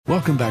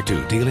Welcome back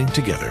to Dealing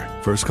Together.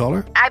 First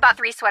caller? I bought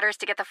 3 sweaters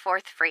to get the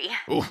 4th free.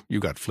 Oh, you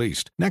got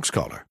fleeced. Next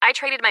caller? I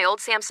traded my old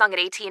Samsung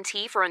at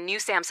AT&T for a new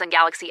Samsung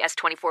Galaxy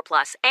S24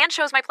 Plus and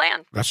chose my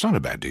plan. That's not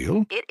a bad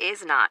deal. It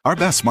is not. Our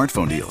best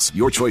smartphone deals.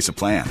 Your choice of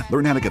plan.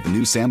 Learn how to get the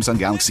new Samsung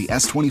Galaxy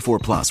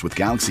S24 Plus with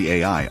Galaxy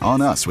AI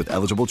on us with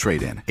eligible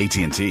trade-in.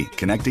 AT&T.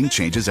 Connecting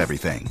changes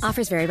everything.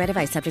 Offers vary by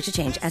device. Subject to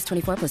change.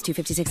 S24 plus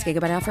 256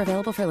 gigabyte offer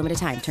available for a limited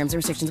time. Terms and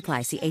restrictions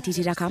apply. See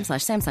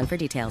att.com/Samsung for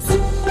details.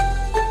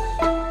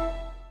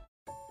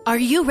 Are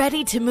you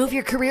ready to move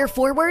your career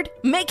forward?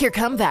 Make your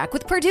comeback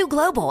with Purdue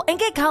Global and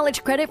get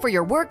college credit for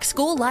your work,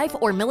 school, life,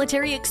 or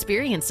military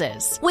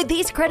experiences. With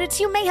these credits,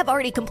 you may have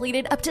already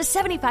completed up to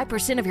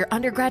 75% of your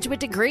undergraduate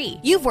degree.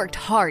 You've worked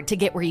hard to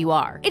get where you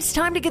are. It's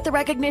time to get the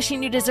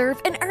recognition you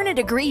deserve and earn a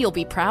degree you'll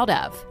be proud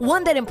of.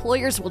 One that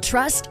employers will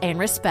trust and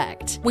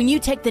respect. When you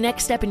take the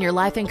next step in your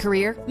life and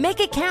career, make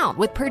it count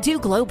with Purdue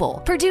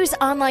Global, Purdue's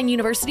online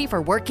university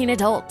for working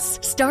adults.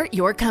 Start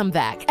your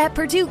comeback at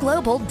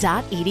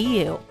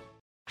purdueglobal.edu.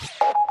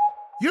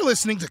 You're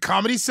listening to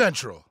Comedy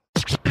Central.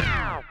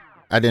 I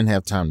didn't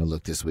have time to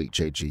look this week,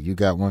 JG. You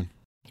got one?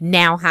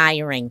 Now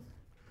hiring.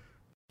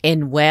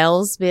 In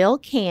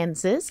Wellsville,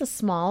 Kansas, a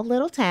small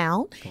little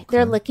town,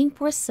 they're looking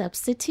for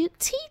substitute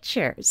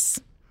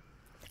teachers.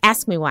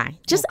 Ask me why.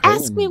 Just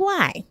ask me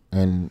why.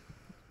 And,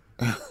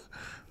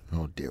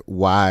 oh dear,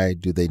 why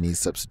do they need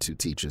substitute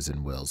teachers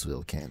in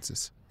Wellsville,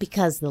 Kansas?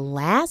 Because the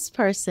last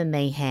person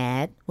they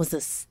had was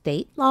a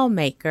state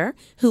lawmaker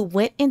who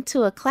went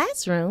into a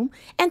classroom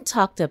and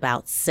talked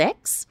about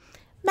sex,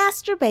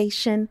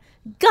 masturbation,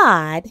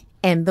 God,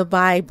 and the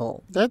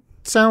Bible. That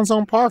sounds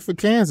on par for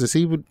Kansas.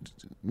 He would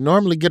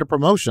normally get a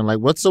promotion. Like,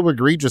 what's so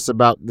egregious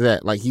about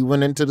that? Like, he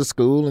went into the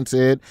school and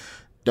said,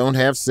 don't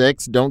have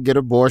sex, don't get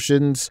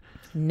abortions.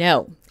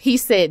 No, he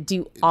said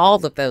do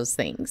all of those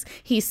things.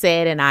 He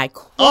said, and I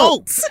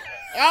quote.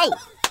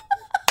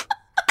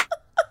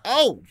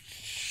 Oh,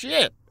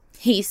 shit.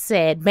 He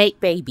said, make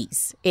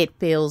babies. It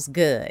feels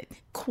good.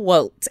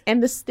 Quote.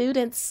 And the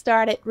students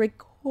started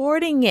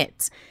recording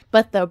it.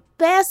 But the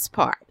best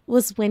part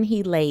was when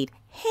he laid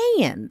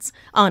hands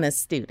on a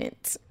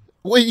student.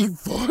 Wait, he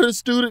fought a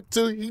student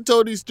too? He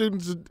told these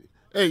students,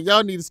 hey,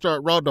 y'all need to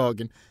start raw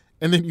dogging.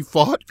 And then you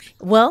fought?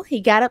 Well,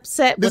 he got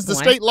upset with This is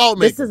a state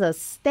lawmaker. This is a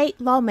state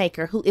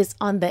lawmaker who is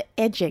on the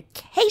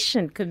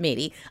education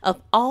committee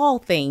of all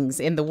things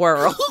in the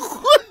world.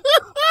 What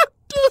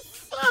the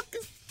fuck?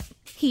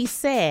 He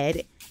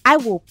said, I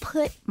will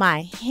put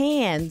my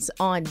hands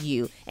on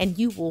you and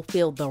you will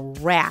feel the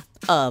wrath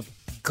of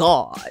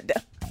God.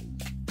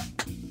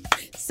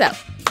 So,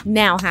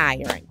 now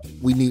hiring.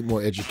 We need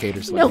more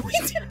educators. No, Like we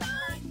this. do.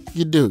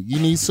 You do. You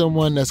need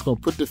someone that's going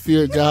to put the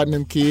fear of God in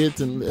them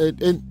kids.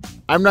 And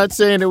I'm not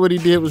saying that what he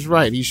did was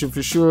right. He should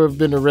for sure have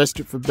been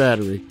arrested for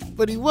battery.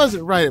 But he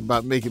wasn't right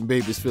about making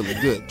babies feel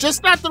good.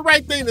 Just not the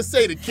right thing to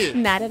say to kids.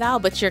 Not at all,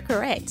 but you're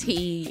correct.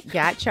 He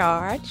got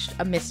charged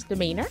a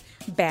misdemeanor,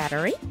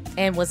 battery,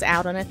 and was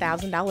out on a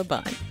 $1,000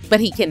 bond.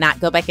 But he cannot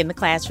go back in the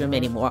classroom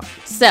anymore.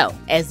 So,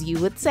 as you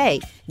would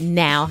say,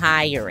 now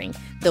hiring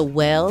the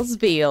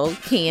Wellsville,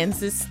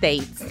 Kansas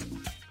State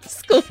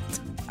School.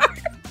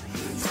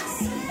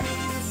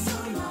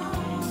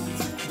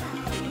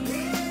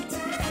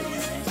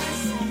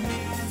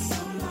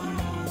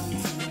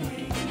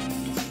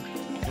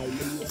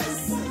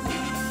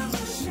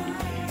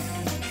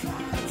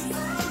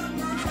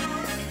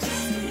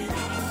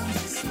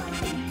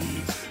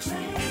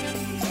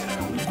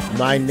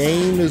 My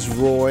name is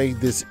Roy.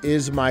 This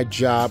is my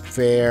job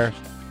fair.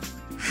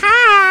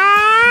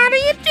 How do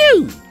you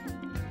do?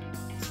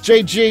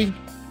 JG,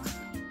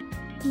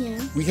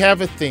 Yeah. we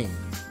have a theme.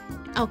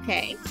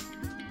 Okay.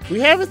 We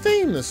have a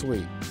theme this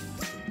week.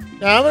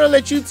 Now, I'm going to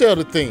let you tell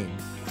the theme,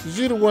 because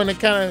you're the one that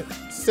kind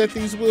of set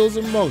these wheels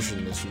in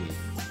motion this week.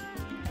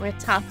 We're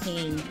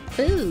talking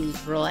food,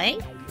 Roy.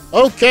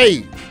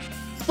 Okay,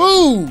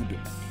 food.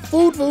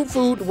 Food,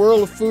 the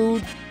world of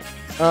food.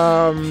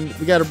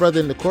 We got a brother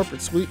in the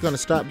corporate suite going to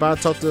stop by,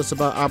 talk to us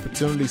about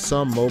opportunities,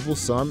 some mobile,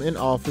 some in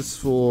office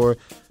for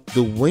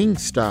the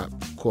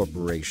Wingstop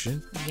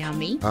Corporation.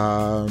 Yummy.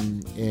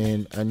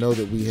 And I know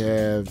that we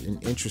have an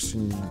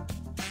interesting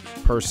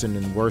person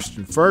in worst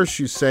and first.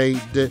 You say,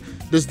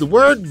 does the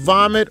word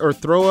vomit or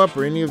throw up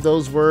or any of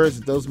those words,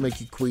 if those make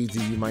you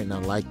queasy, you might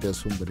not like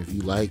this one, but if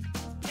you like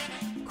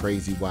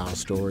crazy, wild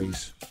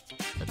stories,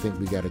 I think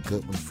we got a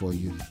good one for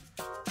you.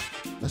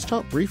 Let's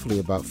talk briefly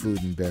about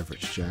food and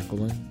beverage,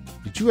 Jacqueline.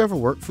 Did you ever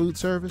work food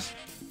service?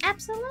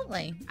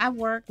 Absolutely. I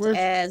worked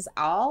as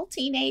all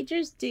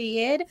teenagers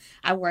did.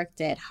 I worked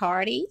at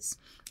Hardee's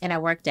and I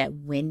worked at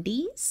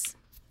Wendy's.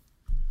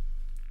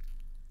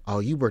 Oh,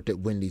 you worked at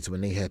Wendy's when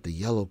they had the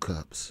yellow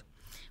cups.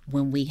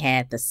 When we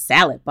had the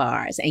salad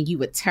bars and you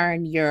would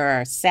turn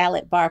your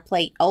salad bar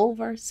plate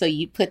over so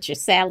you put your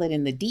salad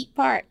in the deep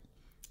part.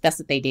 That's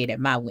what they did at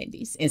my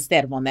Wendy's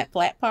instead of on that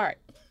flat part.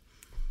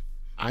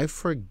 I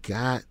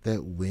forgot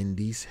that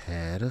Wendy's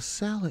had a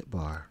salad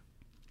bar.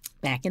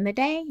 Back in the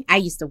day, I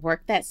used to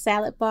work that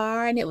salad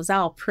bar, and it was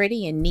all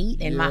pretty and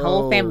neat, and my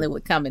whole family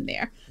would come in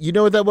there. You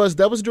know what that was?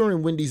 That was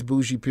during Wendy's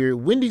bougie period.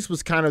 Wendy's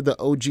was kind of the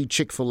OG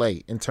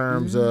Chick-fil-A in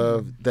terms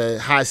of the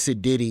high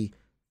acidity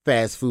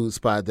fast food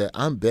spot that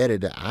I'm better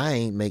than. I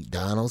ain't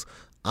McDonald's.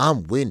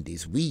 I'm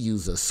Wendy's. We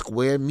use a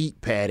square meat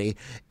patty,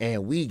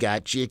 and we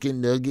got chicken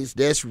nuggets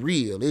that's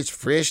real. It's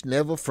fresh,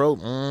 never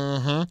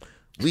frozen.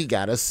 We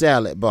got a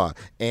salad bar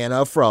and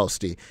a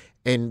Frosty.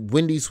 And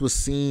Wendy's was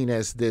seen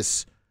as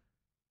this,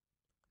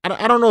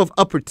 I don't know if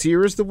upper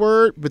tier is the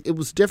word, but it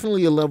was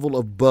definitely a level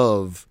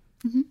above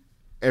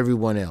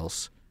everyone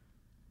else.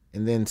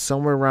 And then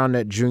somewhere around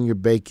that junior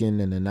bacon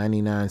and the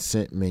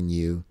 99-cent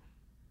menu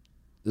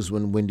is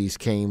when Wendy's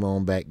came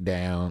on back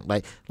down.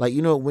 Like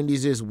you know what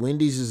Wendy's is?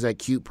 Wendy's is that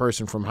cute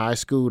person from high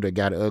school that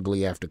got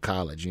ugly after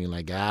college. And you're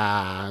like,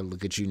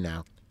 look at you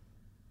now.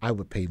 I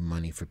would pay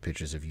money for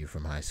pictures of you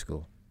from high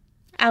school.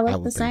 I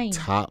would the same. pay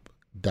top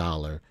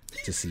dollar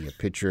to see a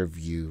picture of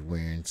you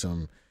wearing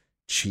some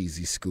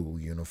cheesy school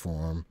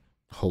uniform,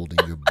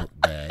 holding your book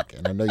bag.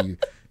 And I know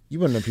you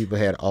one of the people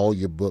had all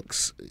your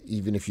books,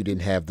 even if you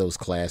didn't have those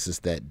classes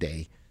that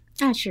day.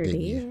 I sure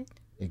did. You?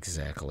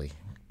 Exactly.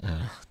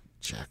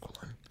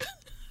 Jacqueline.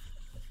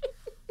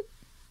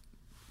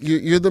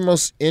 You're the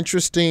most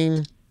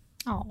interesting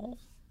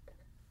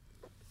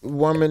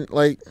woman.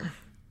 Like,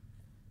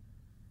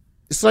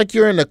 it's like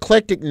you're an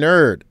eclectic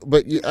nerd,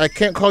 but I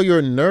can't call you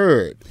a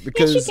nerd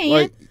because, yes,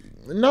 you can.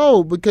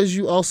 No, because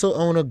you also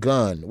own a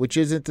gun, which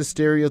isn't the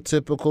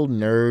stereotypical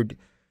nerd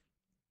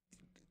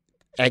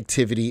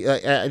activity.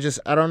 I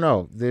don't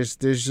know. There's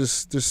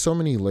so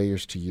many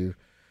layers to you.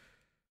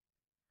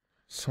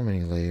 So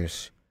many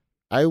layers.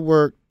 I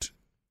worked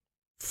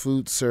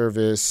food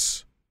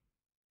service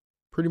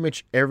pretty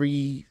much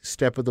every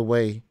step of the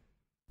way.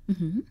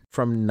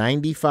 From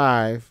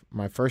 95,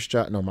 my first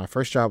job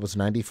was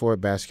 94 at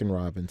Baskin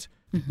Robbins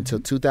until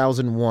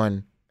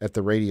 2001 at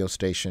the radio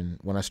station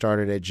when I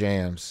started at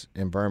Jams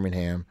in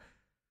Birmingham.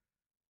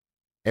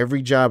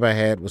 Every job I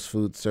had was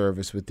food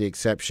service with the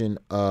exception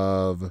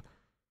of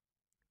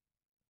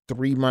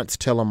 3 months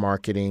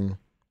telemarketing.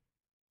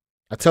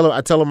 I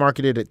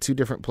telemarketed at 2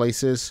 different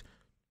places.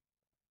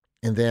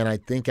 And then I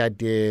think I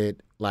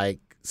did like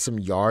some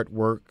yard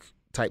work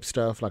type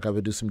stuff. Like I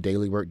would do some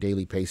daily work,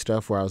 daily pay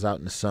stuff where I was out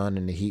in the sun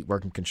and the heat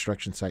working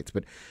construction sites.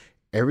 But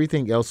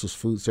everything else was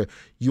food service.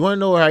 You want to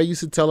know what I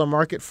used to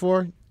telemarket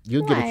for?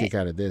 You'll get a kick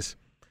out of this.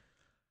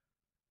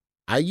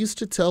 I used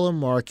to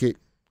telemarket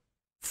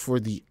for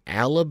the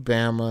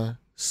Alabama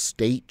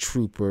State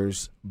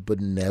Troopers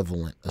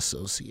Benevolent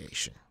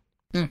Association.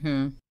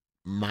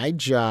 My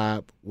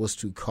job was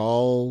to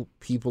call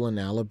people in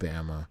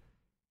Alabama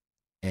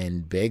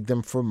and beg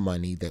them for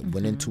money that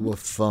went into a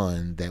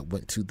fund that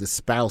went to the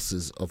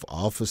spouses of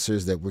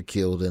officers that were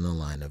killed in the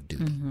line of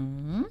duty.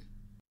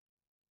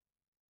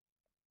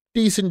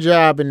 Decent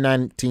job in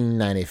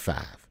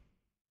 1995.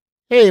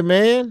 Hey,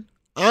 man,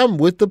 I'm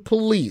with the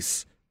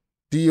police.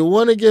 Do you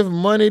want to give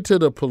money to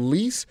the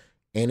police?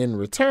 And in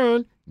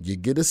return, you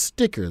get a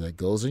sticker that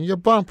goes in your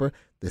bumper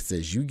that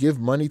says you give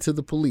money to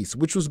the police,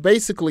 which was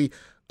basically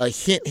a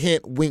hint,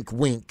 hint, wink,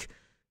 wink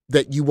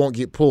that you won't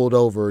get pulled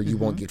over or you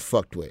won't get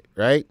fucked with,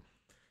 right?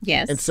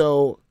 Yes. And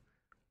so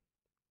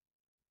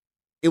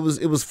it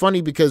was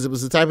funny because it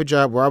was the type of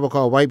job where I would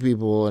call white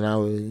people and I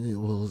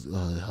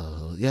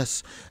would,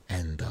 yes,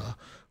 and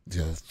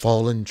the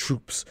fallen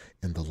troops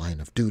in the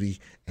line of duty,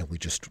 and we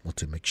just want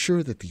to make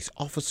sure that these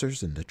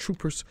officers and the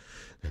troopers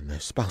and their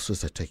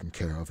spouses are taken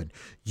care of, and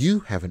you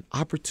have an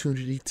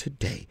opportunity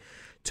today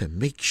to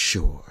make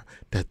sure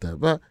that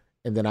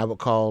and then I would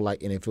call,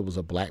 like, and if it was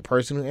a black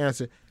person who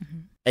answered,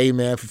 hey,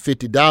 man, for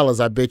 $50,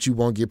 I bet you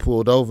won't get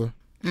pulled over.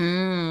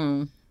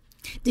 Did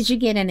you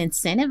get an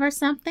incentive or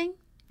something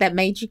that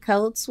made you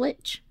code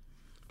switch?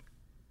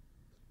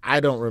 I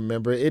don't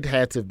remember. It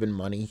had to have been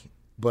money.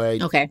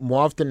 But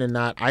more often than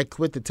not, I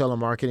quit the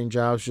telemarketing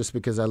jobs just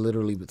because I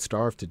literally would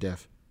starve to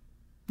death.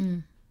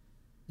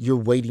 You're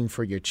waiting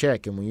for your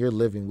check. And when you're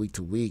living week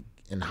to week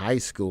in high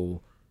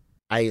school,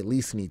 I at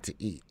least need to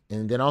eat.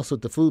 And then also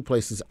at the food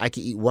places, I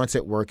could eat once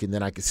at work and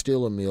then I could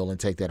steal a meal and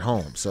take that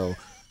home. So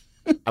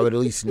I would at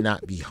least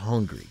not be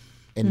hungry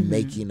and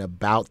making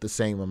about the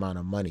same amount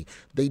of money.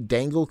 They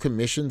dangle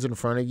commissions in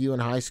front of you in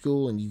high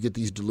school and you get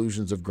these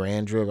delusions of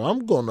grandeur.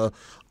 I'm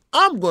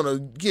gonna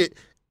get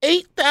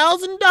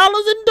 $8,000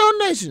 in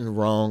donations.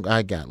 Wrong.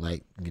 I got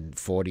like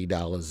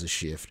 $40 a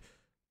shift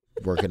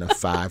working a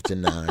 5 to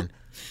 9.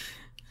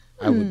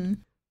 I would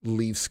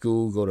leave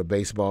school, go to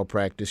baseball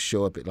practice,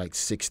 show up at like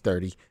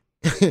 6:30,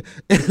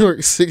 and work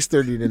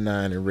 6:30 to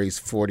 9 and raise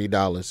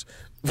 $40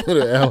 for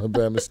the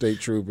Alabama State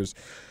Troopers.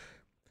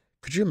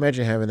 Could you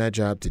imagine having that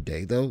job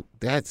today, though?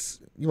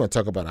 You want to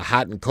talk about a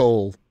hot and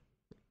cold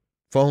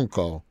phone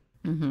call.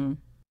 Ain't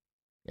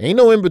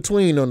no in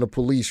between on the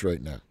police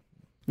right now.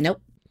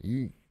 Nope.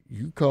 You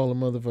call a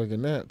motherfucker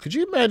now. Could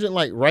you imagine,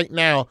 like, right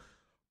now,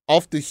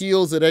 off the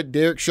heels of that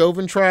Derek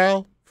Chauvin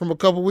trial from a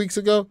couple weeks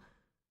ago?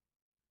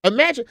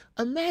 Imagine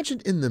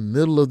in the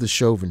middle of the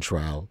Chauvin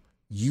trial,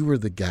 you were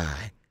the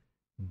guy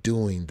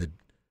doing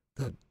the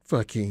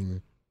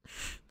fucking.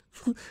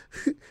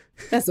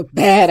 That's a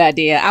bad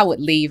idea. I would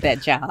leave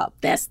that job.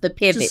 That's the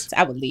pivot.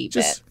 I would leave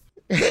that.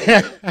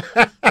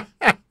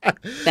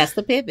 That's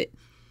the pivot.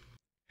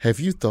 Have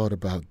you thought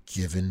about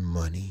giving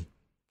money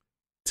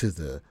to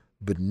the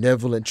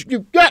benevolent?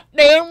 You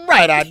goddamn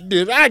right I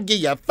did. I give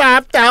you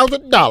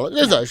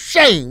 $5,000. It's a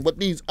shame what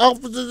these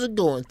officers are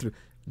going through.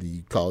 Then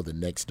you call the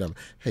next number.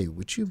 Hey,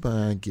 would you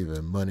mind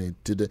giving money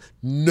to the?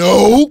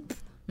 Nope.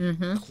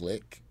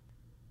 Click.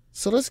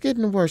 So let's get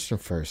into worst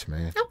and first,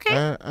 man.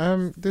 Okay.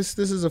 This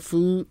is a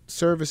food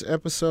service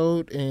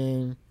episode,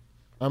 and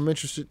I'm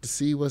interested to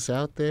see what's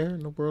out there in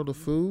the world of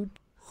food.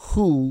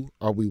 Who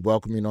are we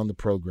welcoming on the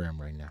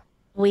program right now?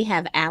 We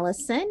have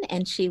Allison,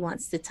 and she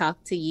wants to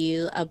talk to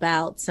you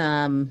about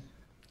some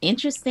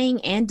interesting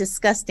and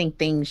disgusting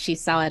things she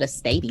saw at a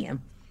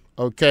stadium.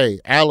 Okay,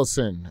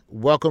 Allison,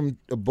 welcome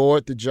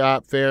aboard the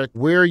job fair.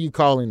 Where are you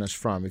calling us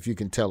from, if you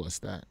can tell us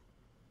that?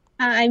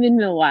 I'm in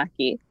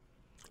Milwaukee.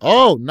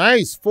 Oh,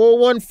 nice.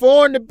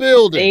 414 in the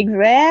building.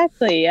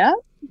 Exactly, yep.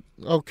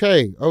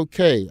 Okay.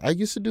 I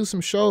used to do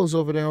some shows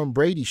over there on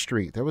Brady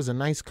Street. There was a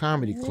nice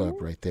comedy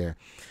club right there.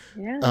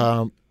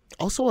 Yeah.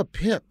 Also, a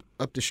pimp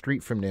up the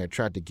street from there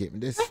tried to get me.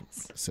 This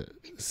is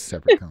a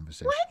separate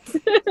conversation.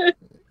 What?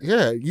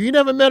 Yeah. You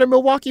never met a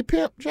Milwaukee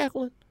pimp,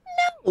 Jacqueline?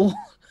 No.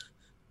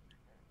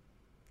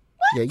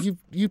 Yeah,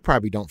 you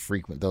probably don't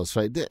frequent those.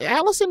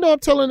 Allison, though, I'm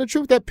telling the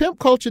truth. That pimp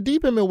culture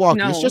deep in Milwaukee.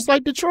 No. It's just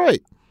like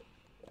Detroit.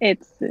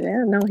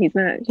 No, he's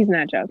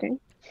not joking.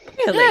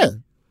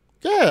 Really?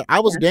 Yeah. I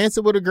was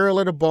dancing with a girl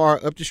at a bar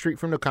up the street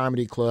from the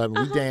comedy club,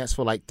 and we danced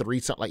for like 3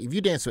 songs. Like, if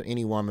you dance with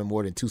any woman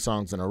more than 2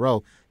 songs in a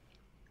row,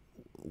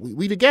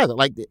 we together.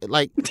 Like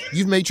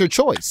you've made your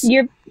choice.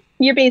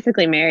 You're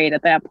basically married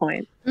at that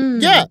point.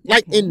 Yeah,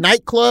 like in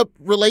nightclub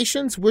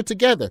relations, we're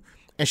together.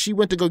 And she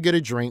went to go get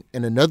a drink,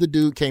 and another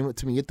dude came up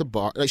to me at the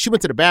bar. Like, she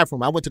went to the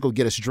bathroom. I went to go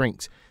get us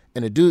drinks,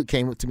 and a dude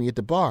came up to me at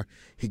the bar.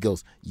 He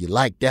goes, "You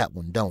like that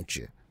one, don't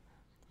you?"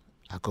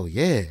 I go,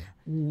 "Yeah."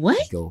 What?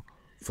 He go,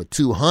 "For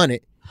 $200,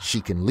 she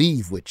can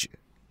leave with you."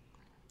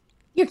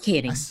 You're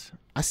kidding.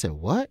 I said,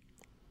 "What?"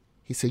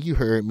 He said, "You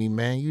heard me,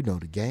 man. You know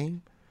the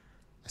game."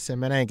 I said,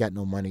 "Man, I ain't got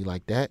no money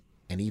like that."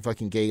 And he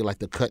fucking gave like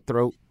the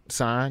cutthroat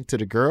sign to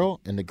the girl,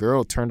 and the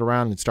girl turned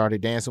around and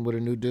started dancing with a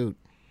new dude.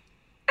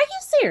 Are you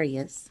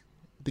serious?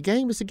 The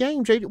game is a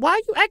game, JD. Why are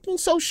you acting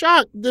so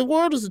shocked? The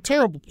world is a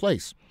terrible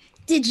place.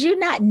 Did you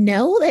not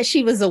know that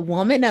she was a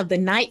woman of the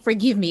night?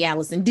 Forgive me,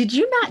 Allison. Did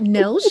you not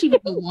know she was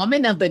a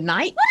woman of the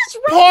night? What is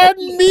wrong with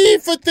Pardon me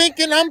for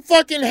thinking I'm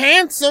fucking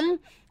handsome,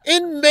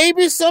 and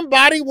maybe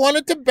somebody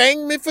wanted to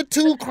bang me for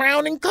 2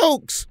 Crown and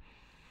Cokes.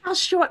 How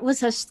short was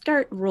her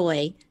skirt,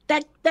 Roy?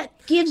 That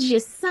gives you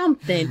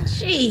something.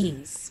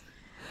 Jeez.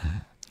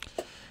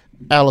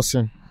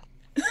 Allison,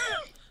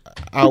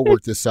 I'll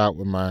work this out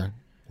with my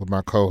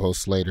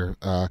co-host later.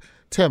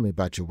 Tell me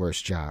about your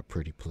worst job,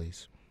 pretty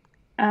please.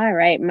 All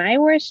right. My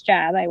worst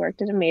job, I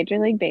worked at a Major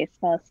League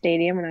Baseball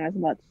stadium when I was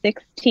about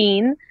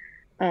 16.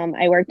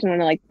 I worked in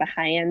one of like the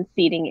high-end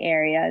seating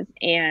areas,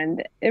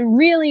 and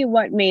really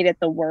what made it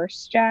the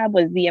worst job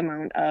was the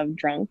amount of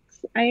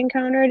drunks I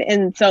encountered.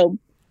 And so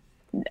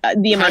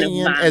the amount of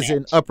vomit. As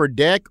in upper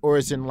deck, or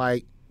as in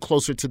like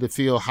closer to the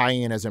field, high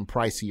end as in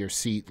pricier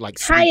seat, like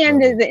high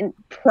end is in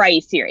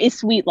pricier, is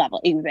suite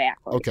level,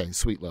 exactly. Okay,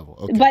 suite level.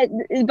 Okay.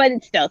 But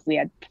it's still, so we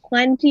had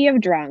plenty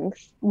of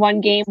drunks. One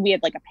game we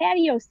had like a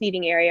patio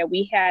seating area.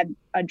 We had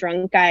a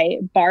drunk guy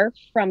barf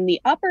from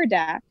the upper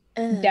deck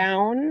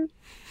down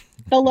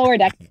the lower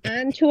deck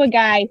onto a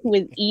guy who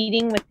was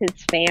eating with his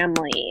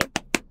family.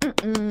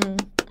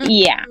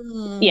 Yeah.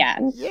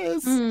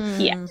 Yes.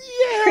 Yeah.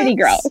 Pretty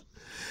gross.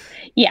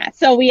 Yeah,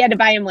 so we had to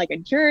buy him like a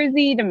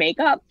jersey to make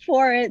up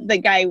for it. The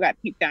guy who got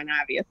puked on,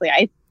 obviously,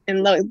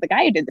 the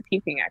guy who did the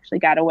puking actually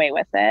got away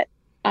with it.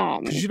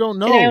 Because you don't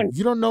know.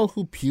 You don't know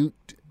who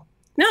puked.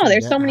 No,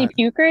 there's so many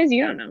pukers,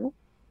 you don't know.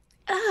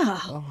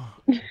 Oh.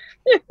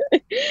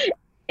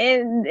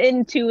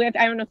 And two,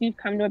 I don't know if you've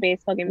come to a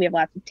baseball game, we have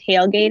lots of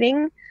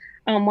tailgating.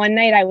 One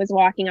night I was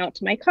walking out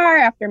to my car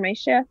after my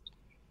shift,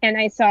 and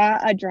I saw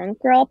a drunk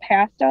girl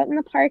passed out in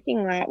the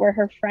parking lot where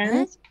her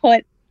friends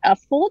put a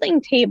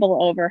folding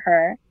table over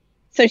her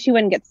so she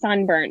wouldn't get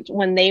sunburned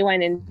when they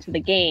went into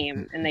the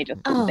game, and they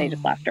just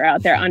left her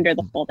out there under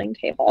the folding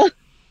table.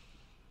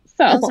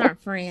 So those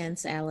aren't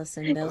friends,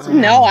 Allison. Those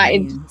are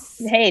friends.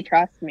 Hey,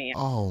 trust me.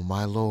 Oh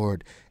my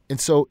Lord.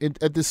 And so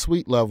at the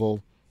suite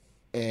level,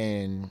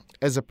 and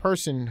as a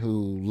person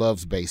who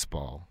loves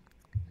baseball,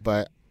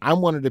 but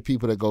I'm one of the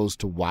people that goes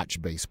to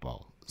watch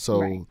baseball.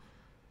 So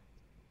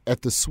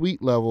at the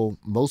suite level,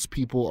 most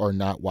people are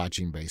not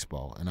watching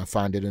baseball, and I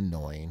find it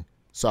annoying.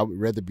 So I would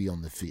rather be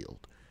on the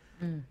field.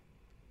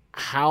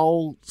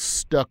 How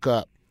stuck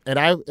up,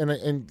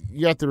 and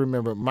you have to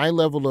remember my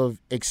level of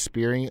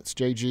experience,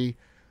 JG,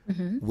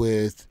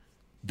 with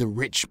the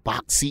rich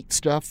box seat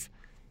stuff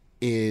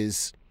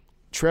is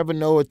Trevor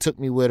Noah took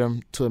me with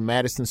him to a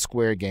Madison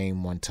Square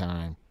game one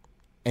time,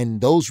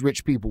 and those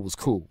rich people was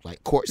cool.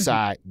 Like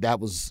courtside,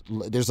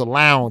 there's a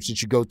lounge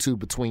that you go to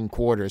between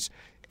quarters,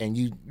 and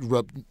you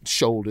rubbed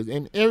shoulders,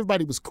 and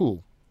everybody was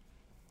cool.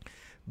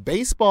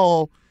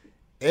 Baseball,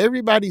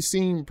 everybody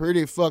seemed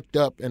pretty fucked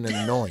up and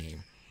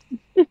annoying.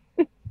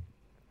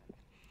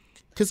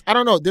 Because, I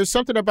don't know, there's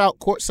something about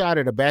courtside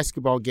at a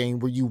basketball game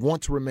where you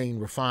want to remain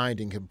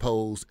refined and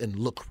composed and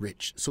look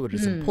rich. So it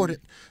is important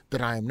that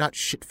I am not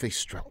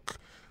shit-faced drunk.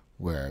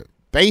 Where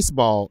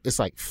baseball, it's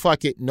like,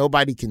 fuck it,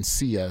 nobody can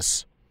see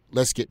us.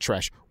 Let's get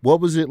trash.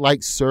 What was it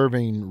like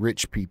serving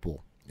rich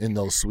people in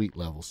those suite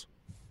levels?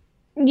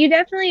 You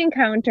definitely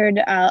encountered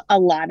a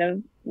lot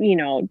of,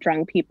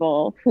 drunk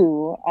people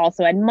who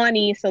also had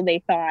money. So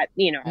they thought,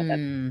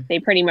 that they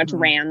pretty much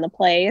ran the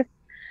place.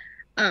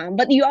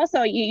 But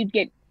you'd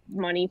get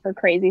money for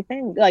crazy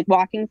things, like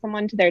walking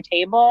someone to their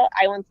table.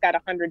 I once got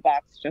 $100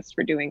 just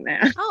for doing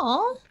that.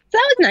 Oh, so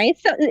that was nice.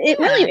 So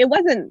it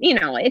wasn't,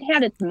 it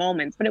had its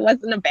moments, but it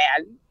wasn't a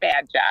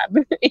bad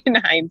job in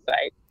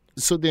hindsight.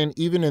 So then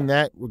even in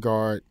that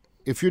regard,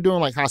 if you're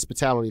doing like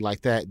hospitality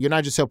like that, you're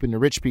not just helping the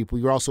rich people,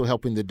 you're also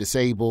helping the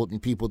disabled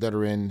and people that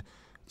are in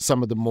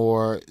some of the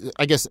more,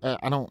 I guess,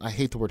 I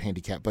hate the word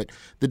handicap, but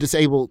the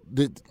disabled,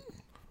 give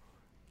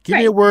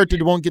me a word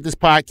that won't get this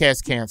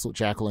podcast canceled,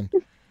 Jacqueline.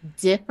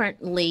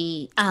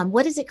 Differently.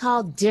 What is it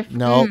called?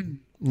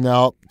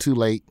 No, too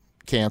late.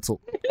 Canceled.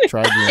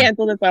 Try again.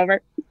 Cancel this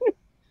over.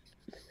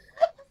 I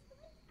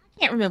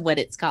can't remember what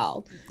it's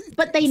called,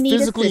 but they need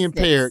physically assistance.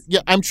 Impaired.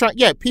 Yeah, I'm trying.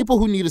 Yeah, people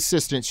who need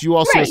assistance. You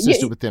also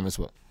assisted with them as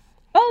well.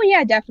 Oh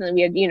yeah,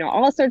 definitely. We had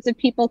all sorts of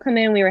people come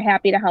in. We were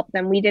happy to help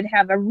them. We did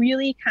have a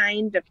really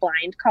kind of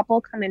blind couple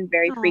come in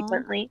very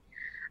frequently.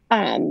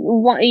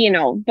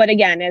 But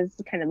again, as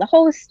kind of the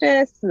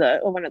hostess,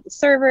 one of the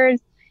servers.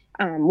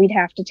 We'd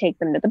have to take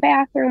them to the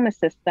bathroom,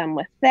 assist them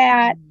with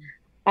that,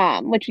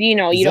 which, you'd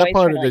always... Is that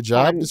part of the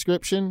job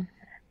description?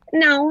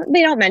 No,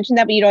 they don't mention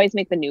that, but you'd always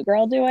make the new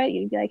girl do it.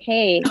 You'd be like,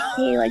 hey,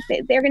 like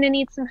they're going to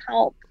need some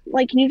help.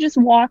 Like, can you just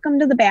walk them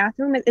to the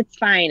bathroom? It's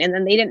fine. And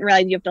then they didn't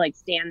realize you have to like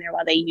stand there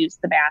while they use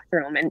the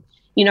bathroom. And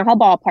you know how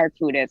ballpark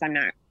food is. I'm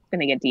not going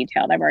to get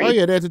detailed. I've already... Oh,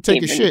 yeah, they had to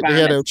take a shit.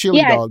 They had a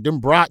chili dog. Them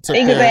brats up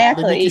there.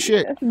 They make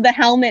shit. The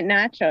helmet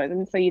nachos.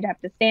 And so you'd have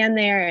to stand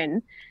there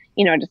and...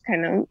 just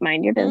kind of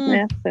mind your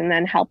business and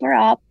then help her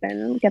up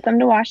and get them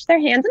to wash their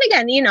hands. And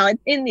again,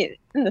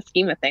 in the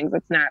scheme of things,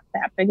 it's not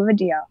that big of a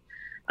deal.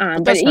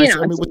 But that's nice.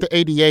 I mean, with the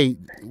ADA,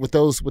 with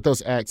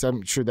those acts,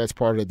 I'm sure that's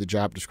part of the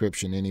job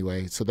description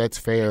anyway. So that's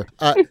fair.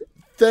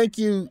 Thank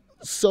you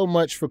so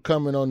much for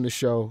coming on the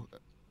show,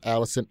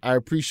 Allison. I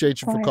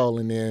appreciate you for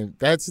calling in.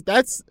 That's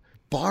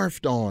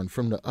barfed on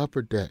from the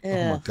upper deck.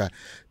 Oh my God.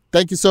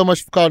 Thank you so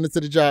much for calling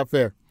into the job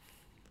fair.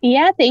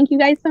 Yeah, thank you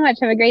guys so much.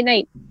 Have a great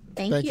night.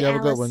 Thank you,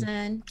 Have Allison. a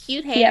good one.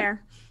 Cute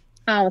hair.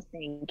 Yep. Oh,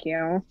 thank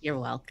you. You're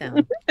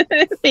welcome.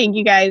 Thank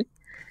you, guys.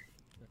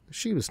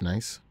 She was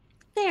nice.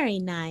 Very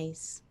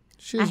nice.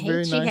 She was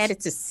very nice. I hate she had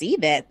to see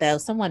that, though.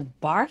 Someone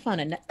barf on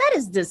that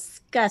is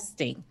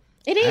disgusting.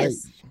 It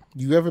is.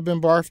 You ever been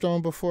barfed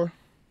on before?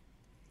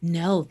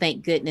 No,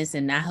 thank goodness,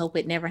 and I hope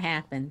it never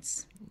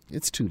happens.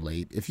 It's too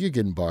late. If you're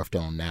getting barfed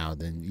on now,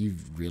 then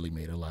you've really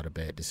made a lot of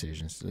bad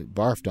decisions.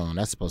 Barfed on,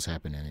 that's supposed to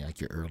happen in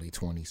like your early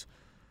 20s.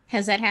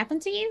 Has that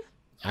happened to you?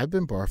 I've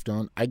been barfed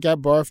on. I got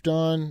barfed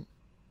on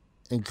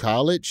in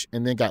college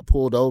and then got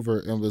pulled over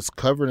and was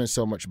covered in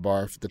so much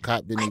barf. The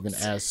cop didn't even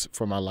ask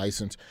for my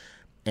license,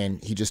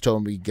 and he just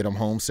told me to get him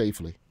home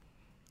safely.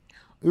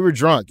 We were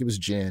drunk. It was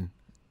gin.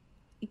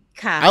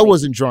 I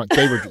wasn't drunk.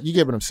 They were. You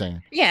get what I'm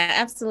saying? Yeah,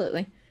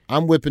 absolutely.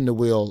 I'm whipping the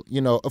wheel.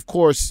 Of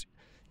course,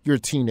 you're a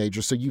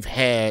teenager, so you've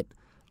had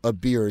a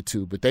beer or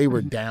two, but they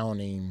were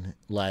downing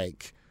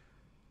like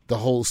the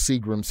whole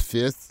Seagram's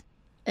Fifth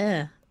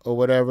or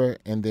whatever,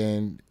 and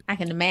then I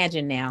can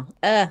imagine now.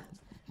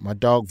 My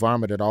dog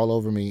vomited all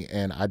over me,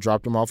 and I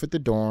dropped him off at the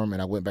dorm,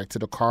 and I went back to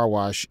the car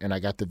wash, and I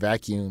got the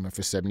vacuum, and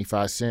for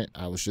 75 cents,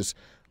 I was just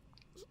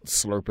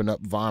slurping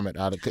up vomit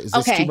out of. Is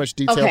this too much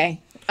detail?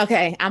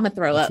 Okay, I'm gonna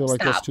throw up. I feel like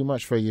that's too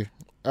much for you.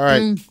 All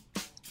right.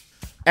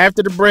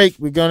 After the break,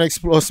 we're gonna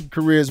explore some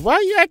careers. Why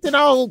are you acting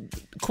all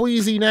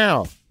queasy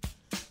now?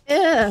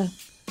 Why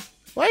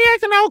are you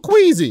acting all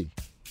queasy?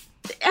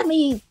 I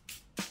mean,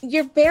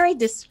 you're very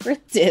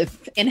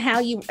descriptive in how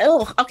you...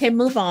 Oh, okay,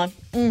 move on.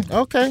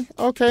 Okay,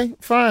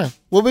 fine.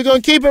 Well, we're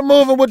going to keep it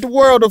moving with the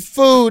world of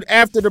food.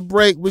 After the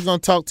break, we're going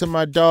to talk to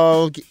my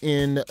dog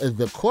in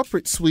the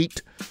corporate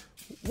suite.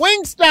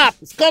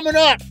 Wingstop is coming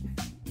up.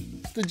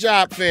 It's the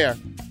job fair.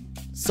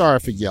 Sorry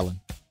for yelling.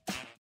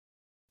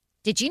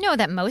 Did you know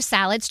that most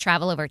salads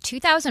travel over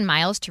 2,000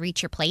 miles to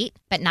reach your plate?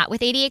 But not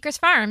with 80 Acres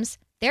Farms.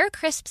 Their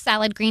crisp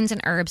salad greens and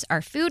herbs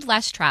are food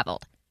less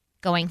traveled,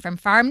 going from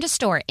farm to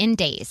store in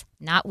days,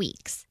 not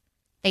weeks.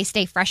 They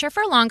stay fresher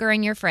for longer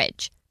in your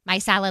fridge. My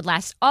salad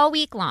lasts all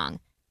week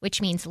long,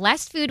 which means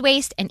less food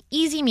waste and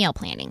easy meal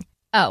planning.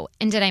 Oh,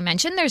 and did I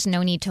mention there's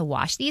no need to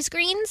wash these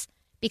greens?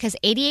 Because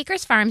 80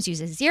 Acres Farms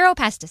uses 0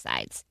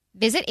 pesticides.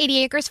 Visit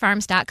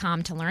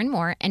 80acresfarms.com to learn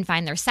more and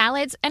find their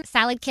salads and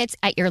salad kits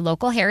at your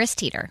local Harris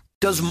Teeter.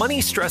 Does money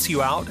stress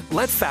you out?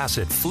 Let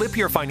Facet flip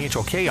your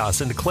financial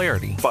chaos into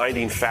clarity.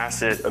 Finding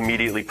Facet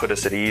immediately put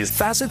us at ease.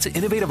 Facet's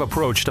innovative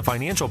approach to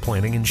financial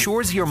planning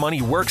ensures your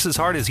money works as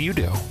hard as you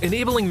do,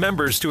 enabling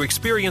members to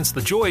experience the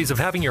joys of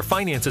having your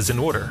finances in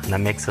order. And that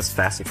makes us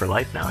Facet for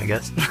life now, I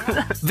guess.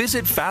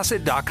 Visit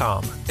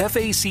Facet.com,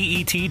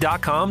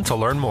 FACET.com to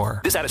learn more.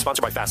 This ad is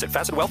sponsored by Facet.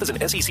 Facet Wealth is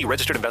an SEC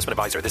registered investment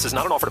advisor. This is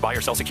not an offer to buy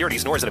or sell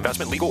securities, nor is it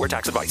investment, legal, or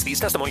tax advice. These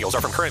testimonials are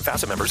from current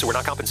Facet members who are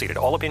not compensated.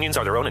 All opinions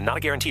are their own and not a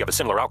guarantee of a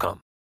similar outcome.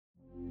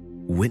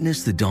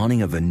 Witness the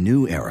dawning of a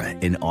new era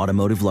in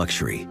automotive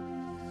luxury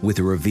with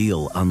a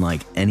reveal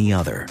unlike any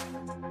other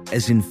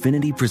as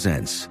Infiniti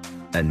presents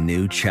a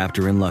new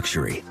chapter in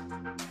luxury,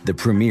 the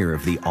premiere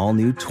of the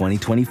all-new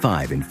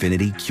 2025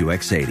 Infiniti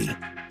QX80.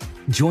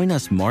 Join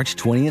us March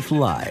 20th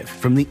live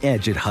from the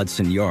Edge at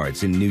Hudson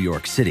Yards in New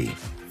York City,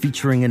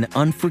 featuring an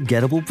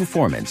unforgettable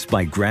performance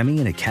by Grammy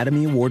and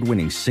Academy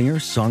Award-winning singer,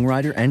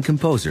 songwriter, and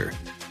composer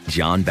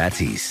Jon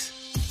Batiste.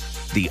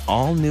 The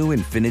all-new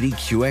Infiniti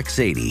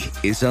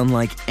QX80 is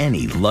unlike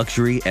any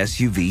luxury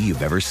SUV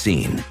you've ever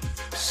seen.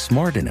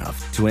 Smart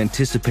enough to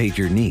anticipate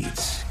your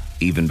needs,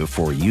 even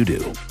before you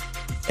do.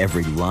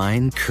 Every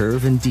line,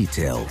 curve, and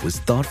detail was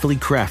thoughtfully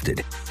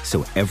crafted,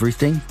 so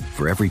everything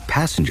for every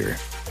passenger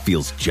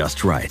feels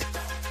just right.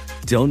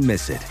 Don't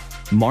miss it.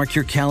 Mark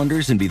your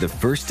calendars and be the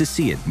first to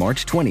see it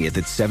March 20th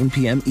at 7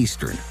 p.m.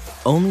 Eastern,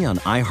 only on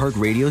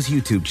iHeartRadio's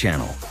YouTube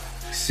channel.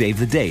 Save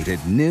the date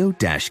at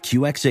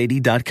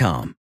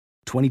new-QX80.com.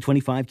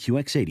 2025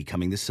 QX80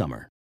 coming this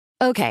summer.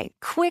 Okay,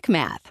 quick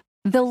math.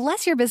 The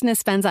less your business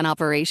spends on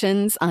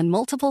operations, on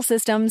multiple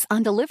systems,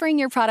 on delivering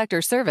your product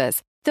or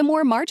service, the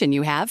more margin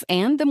you have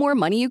and the more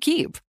money you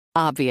keep.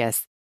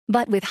 Obvious.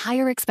 But with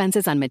higher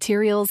expenses on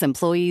materials,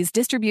 employees,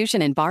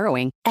 distribution, and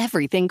borrowing,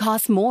 everything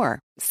costs more.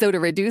 So to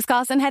reduce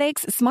costs and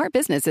headaches, smart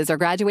businesses are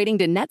graduating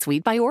to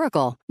NetSuite by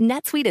Oracle.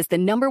 NetSuite is the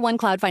 #1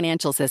 cloud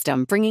financial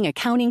system, bringing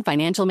accounting,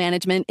 financial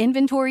management,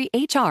 inventory,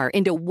 HR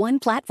into one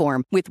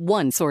platform with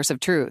one source of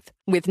truth.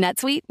 With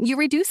NetSuite, you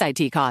reduce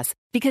IT costs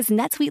because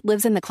NetSuite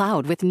lives in the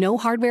cloud with no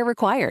hardware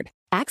required,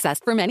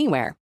 accessed from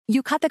anywhere.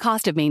 You cut the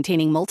cost of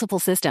maintaining multiple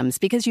systems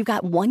because you've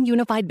got one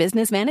unified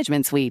business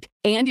management suite.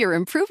 And you're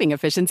improving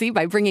efficiency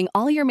by bringing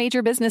all your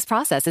major business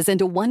processes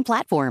into one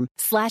platform,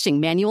 slashing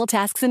manual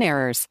tasks and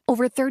errors.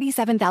 Over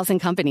 37,000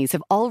 companies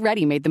have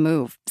already made the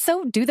move.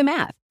 So do the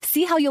math.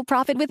 See how you'll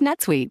profit with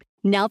NetSuite.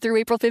 Now through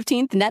April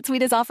 15th,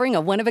 NetSuite is offering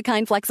a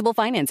one-of-a-kind flexible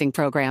financing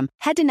program.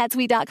 Head to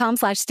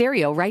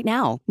netsuite.com/stereo right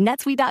now.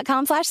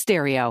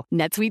 netsuite.com/stereo.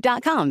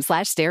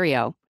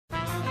 netsuite.com/stereo.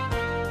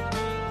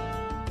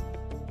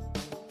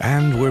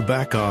 And we're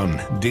back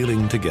on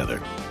Dealing Together,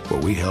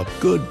 where we help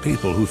good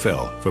people who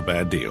fell for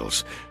bad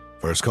deals.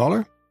 First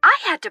caller? I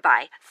had to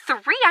buy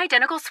 3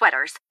 identical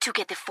sweaters to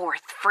get the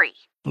 4th free.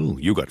 Oh,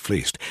 you got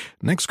fleeced.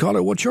 Next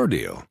caller, what's your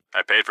deal?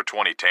 I paid for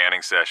 20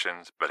 tanning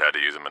sessions, but had to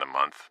use them in a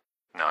month.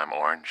 Now I'm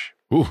orange.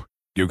 Ooh,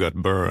 you got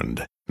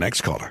burned.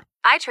 Next caller.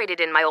 I traded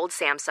in my old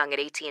Samsung at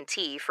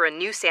AT&T for a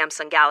new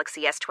Samsung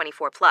Galaxy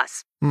S24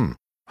 Plus.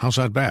 How's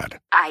that bad?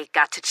 I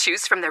got to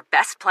choose from their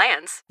best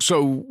plans.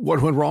 So,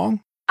 what went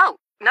wrong? Oh,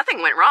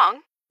 nothing went wrong.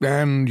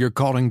 And you're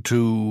calling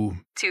to...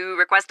 To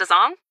request a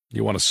song?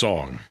 You want a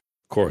song.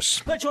 Of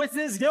course. The choice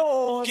is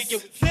yours.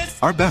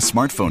 Our best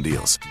smartphone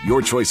deals.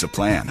 Your choice of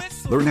plan.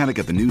 Learn how to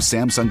get the new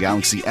Samsung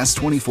Galaxy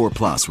S24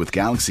 Plus with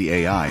Galaxy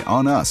AI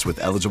on us with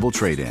eligible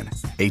trade-in.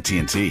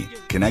 AT&T.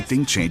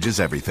 Connecting changes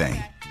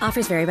everything.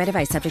 Offers vary by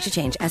device, subject to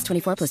change.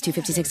 S24 plus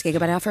 256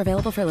 gigabyte offer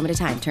available for a limited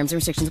time. Terms and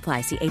restrictions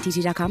apply. See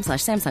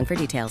att.com/Samsung for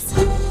details.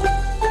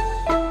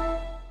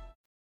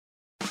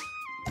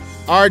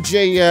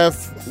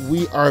 RJF,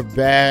 we are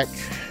back.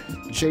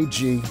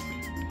 JG,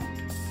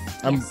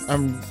 I'm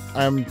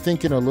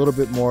thinking a little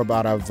bit more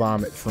about our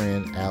vomit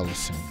friend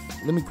Allison.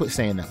 Let me quit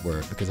saying that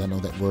word because I know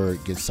that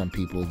word gets some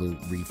people to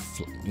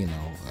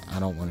I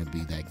don't want to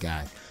be that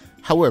guy.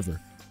 However,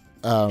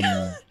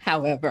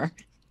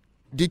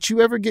 did you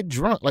ever get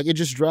drunk? Like, it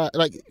just drive.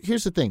 Like,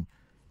 here's the thing.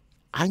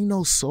 I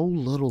know so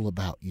little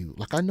about you.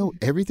 Like, I know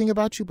everything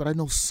about you, but I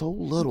know so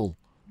little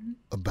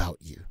about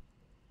you.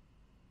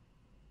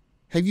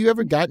 Have you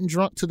ever gotten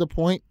drunk to the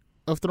point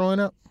of throwing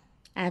up?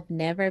 I've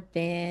never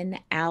been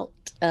out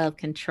of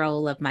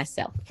control of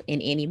myself in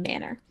any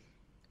manner.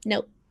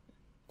 Nope.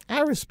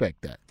 I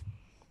respect that.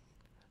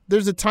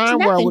 There's a time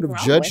where I would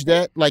have judged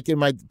that, like in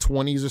my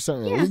 20s or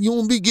something. Yeah. You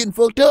won't be getting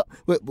fucked up.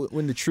 But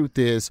when the truth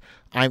is,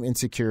 I'm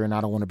insecure and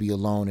I don't want to be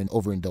alone and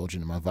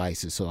overindulgent in my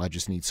vices. So I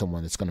just need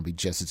someone that's going to be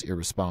just as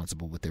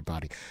irresponsible with their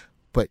body.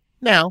 But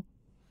now,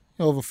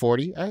 over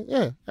 40,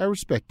 I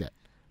respect that.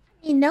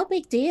 I mean, no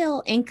big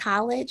deal. In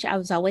college, I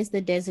was always the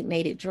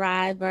designated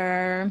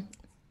driver.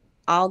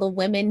 All the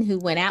women who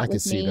went out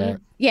with me,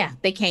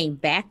 they came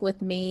back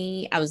with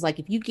me. I was like,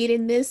 if you get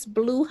in this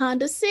blue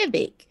Honda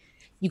Civic,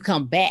 you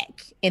come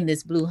back in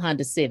this blue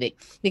Honda Civic,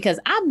 because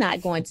I'm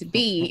not going to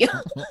be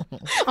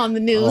on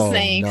the news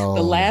saying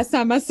the last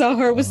time I saw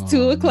her was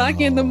 2 o'clock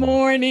in the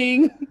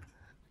morning.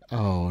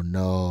 Oh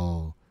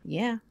no.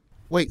 Yeah.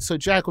 Wait, so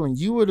Jacqueline,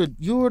 you were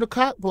the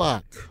cock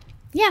block.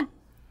 Yeah.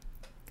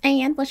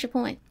 And what's your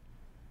point?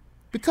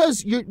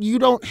 because you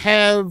don't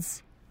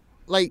have.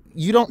 I'm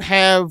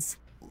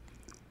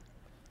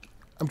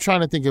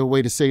trying to think of a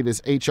way to say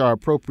this HR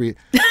appropriate.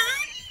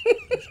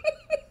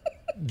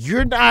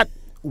 You're not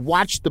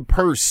watch the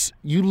purse.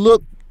 You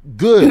look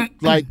good.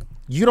 Like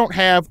you don't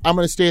have I'm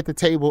going to stay at the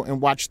table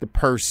and watch the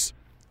purse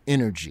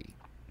energy.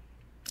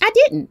 I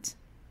didn't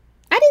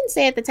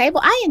stay at the table.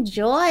 I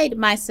enjoyed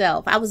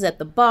myself. I was at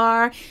the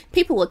bar.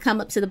 People would come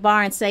up to the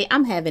bar and say,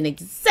 I'm having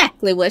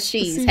exactly what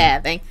she's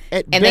having.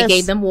 And best, they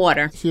gave them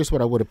water. Here's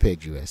what I would have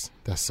pegged you as.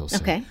 That's so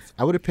sad. Okay.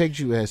 I would have pegged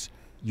you as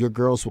your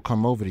girls will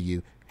come over to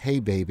you. Hey,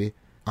 baby,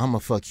 I'm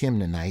going to fuck him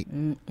tonight.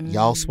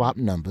 Y'all swap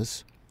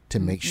numbers to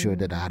make sure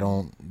that I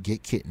don't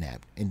get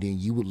kidnapped. And then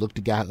you would look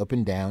the guy up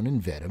and down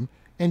and vet him.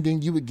 And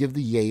then you would give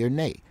the yay or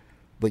nay.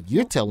 But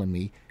you're telling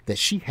me that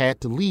she had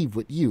to leave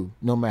with you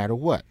no matter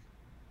what.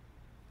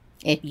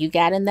 If you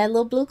got in that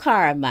little blue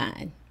car of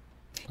mine,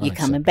 you're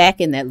coming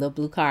back in that little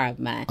blue car of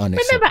mine.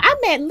 Remember, I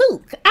met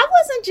Luke. I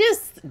wasn't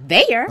just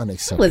there. I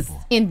was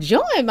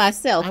enjoying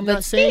myself. I'm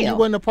not saying you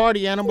wasn't a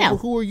party animal, but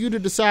who are you to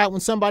decide when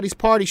somebody's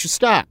party should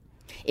stop?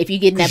 If you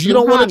get in that blue you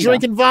don't Honda. Want to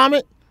drink and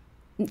vomit?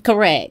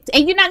 Correct.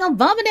 And you're not going to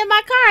vomit in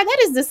my car. That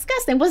is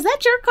disgusting. Was that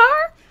your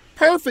car?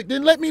 Perfect.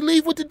 Then let me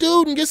leave with the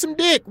dude and get some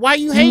dick. Why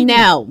you hating me?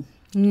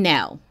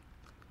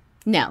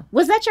 No.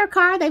 Was that your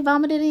car they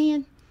vomited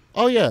in?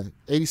 Oh, yeah.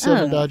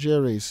 87 Dodge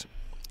Air Race.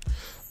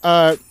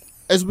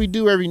 As we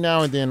do every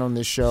now and then on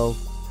this show,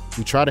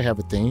 we try to have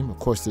a theme. Of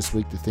course, this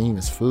week the theme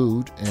is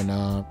food.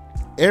 And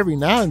every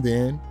now and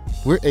then,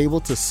 we're able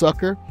to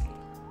sucker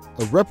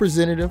a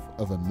representative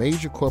of a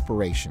major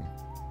corporation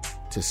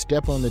to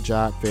step on the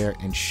job fair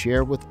and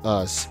share with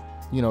us,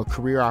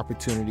 career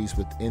opportunities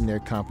within their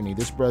company.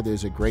 This brother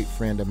is a great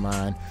friend of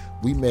mine.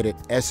 We met at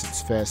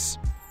Essence Fest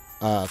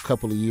a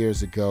couple of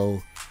years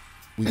ago.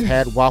 We've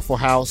had Waffle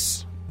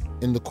House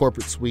in the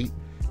corporate suite.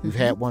 We've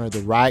had one of the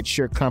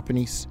rideshare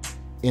companies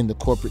in the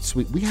corporate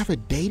suite. We have a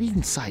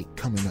dating site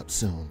coming up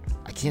soon.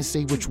 I can't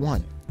say which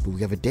one, but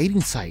we have a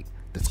dating site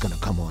that's going to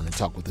come on and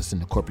talk with us in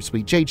the corporate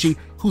suite. JG,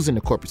 who's in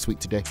the corporate suite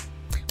today?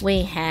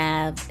 We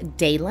have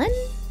Dalen,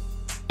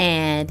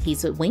 and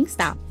he's with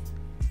Wingstop.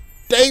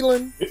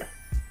 Dalen,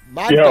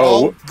 my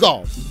dog,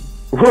 golf.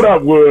 What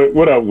up,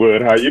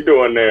 Wood? How you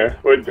doing there?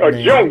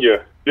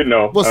 Junior,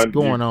 What's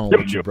going on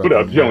with you, brother?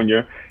 What up,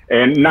 Junior?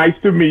 And nice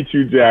to meet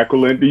you,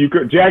 Jacqueline. Do you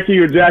Jackie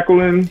or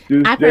Jacqueline?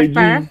 I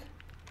prefer.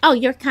 Oh,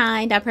 you're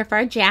kind. I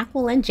prefer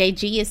Jacqueline.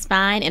 JG is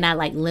fine, and I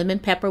like lemon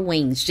pepper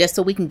wings, just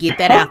so we can get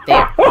that out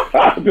there.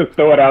 Just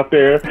throw it out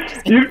there.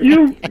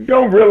 You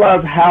don't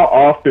realize how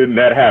often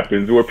that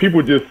happens, where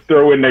people just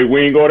throw in their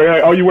wing order.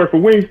 Like, oh, you work for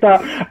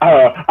Wingstop?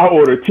 I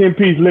order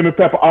 10-piece lemon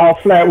pepper all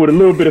flat with a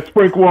little bit of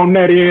sprinkle on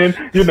that end.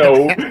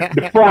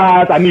 The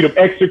fries, I need them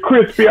extra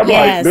crispy. I'm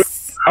like,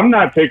 I'm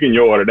not taking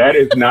your order. That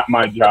is not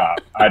my job.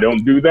 I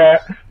don't do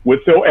that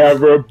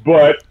whatsoever,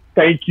 but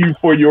thank you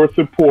for your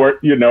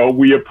support.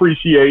 We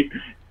appreciate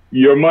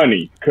your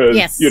money because,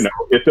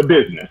 it's a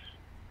business.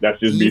 That's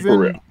just be for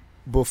real.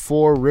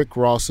 Before Rick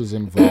Ross's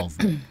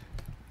involvement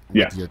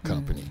with your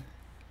company,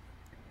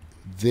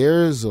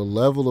 there's a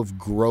level of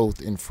growth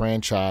in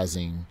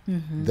franchising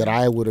that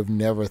I would have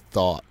never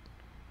thought.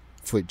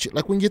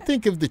 Like when you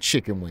think of the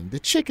chicken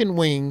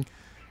wing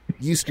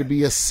used to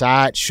be a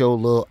sideshow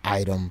little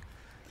item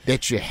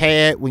that you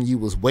had when you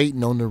was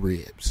waiting on the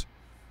ribs.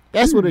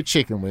 That's what a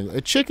chicken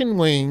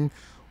wing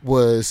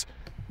was.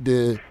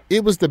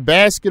 It was the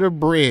basket of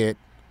bread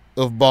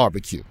of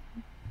barbecue.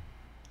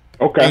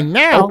 Okay. And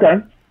now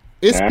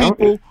it's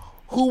people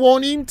who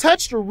won't even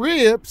touch the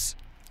ribs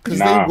because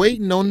they're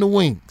waiting on the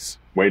wings.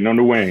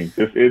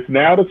 It's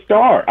now the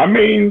start. I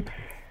mean,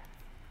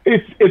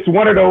 it's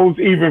one of those,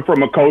 even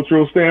from a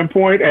cultural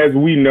standpoint, as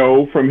we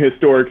know from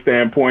historic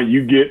standpoint,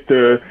 you get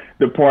the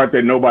part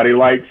that nobody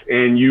likes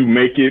and you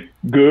make it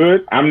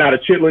good. I'm not a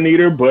chitlin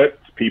eater, but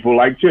people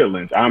like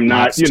chitlins. I'm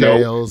not,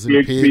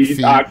 big beef,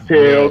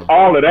 oxtails,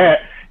 all of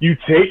that. You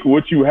take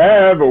what you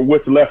have or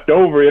what's left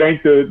over. It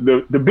ain't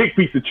the big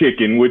piece of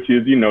chicken, which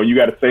is, you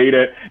got to say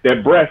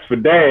that breast for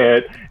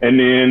dad. And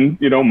then,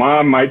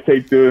 mom might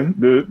take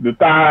the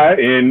thigh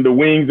and the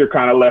wings are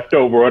kind of left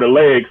over or the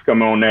legs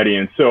come on that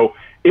end. So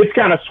it's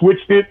kind of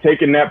switched it,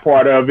 taken that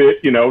part of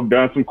it,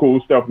 done some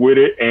cool stuff with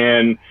it.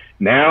 And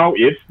now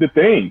it's the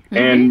thing.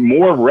 And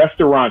more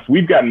restaurants,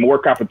 we've gotten more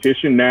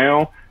competition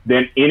now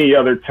than any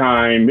other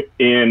time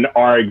in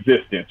our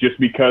existence, just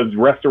because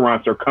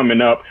restaurants are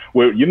coming up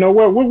with,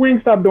 what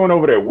Wingstop doing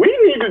over there? We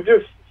need to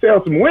just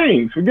sell some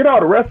wings. Forget all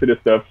the rest of this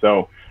stuff.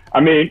 So,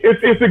 I mean,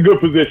 it's a good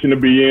position to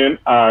be in.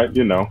 I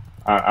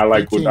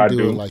like what I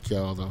do. It like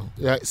y'all, though.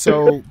 Yeah,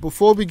 so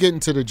before we get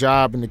into the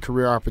job and the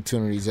career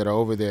opportunities that are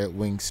over there at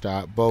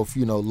Wingstop, both,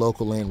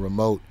 local and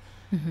remote,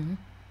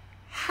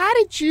 how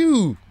did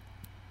you...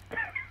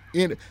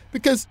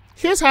 Because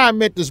here's how I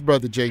met this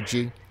brother,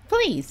 JG.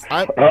 Please.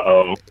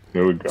 Here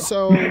we go.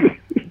 So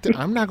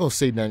I'm not going to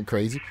say nothing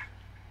crazy.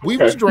 We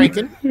was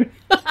drinking.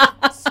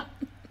 It's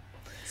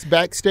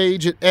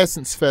backstage at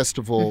Essence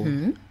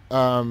Festival.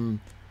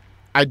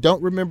 I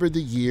don't remember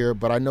the year,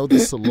 but I know that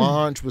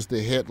Solange was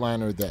the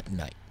headliner that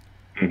night.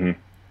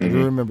 I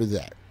do remember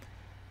that.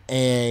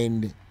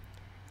 And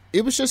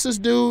it was just this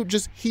dude,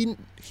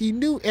 he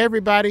knew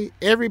everybody.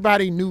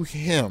 Everybody knew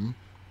him.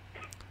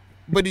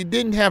 But he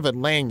didn't have a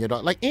lanyard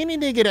on. Like any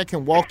nigga that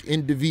can walk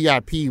into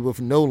VIP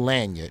with no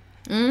lanyard,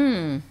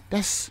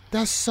 that's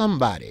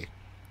somebody.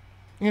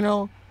 You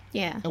know?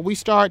 Yeah. And we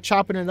start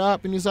chopping it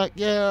up, and he's like,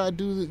 yeah, I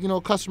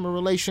do, customer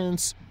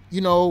relations.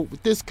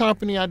 With this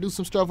company, I do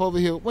some stuff over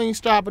here.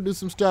 Wingstop, I do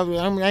some stuff.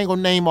 I ain't going to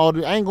name I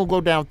ain't going to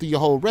go down through your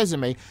whole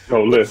resume.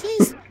 No list.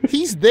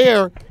 He's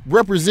there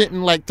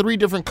representing like 3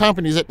 different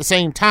companies at the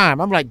same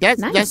time. I'm like,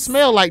 that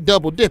smell like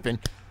double dipping.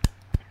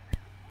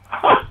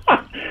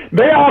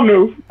 They all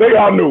knew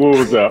what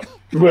was up.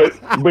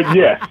 But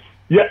yes.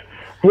 Yeah.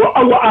 Well,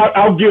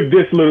 I'll give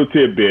this little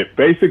tidbit.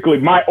 Basically,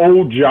 my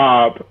old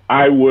job,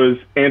 I was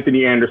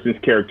Anthony Anderson's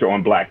character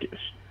on Blackish.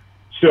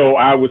 So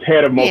I was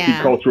head of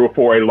multicultural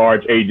for a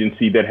large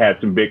agency that had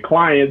some big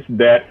clients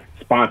that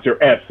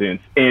sponsor Essence.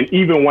 And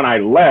even when I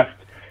left,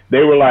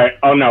 they were like,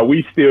 oh, no,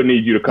 we still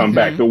need you to come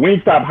back. So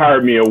Wingstop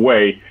hired me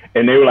away,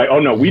 and they were like,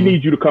 oh, no, we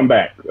need you to come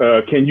back.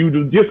 Can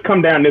you just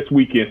come down this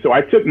weekend? So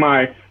I took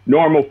my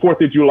normal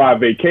 4th of July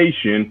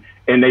vacation,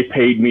 and they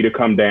paid me to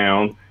come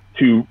down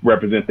to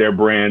represent their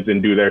brands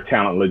and do their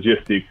talent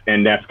logistics.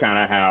 And that's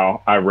kind of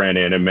how I ran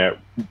in and met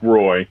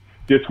Roy.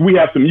 We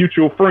have some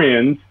mutual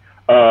friends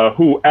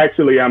who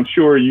actually I'm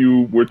sure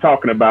you were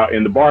talking about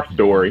in the bar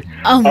story.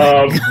 Oh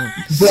my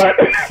but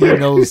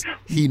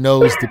he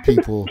knows the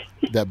people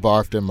that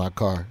barfed in my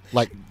car.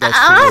 Like that's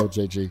for real,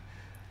 JG.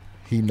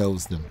 He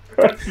knows them.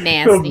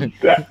 Nasty.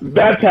 So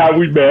that's how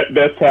we met.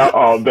 That's how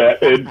all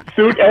that. And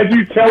soon as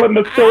you telling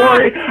the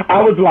story,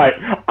 I was like,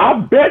 I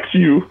bet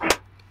you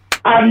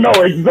I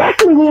know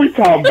exactly what we're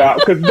talking about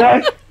because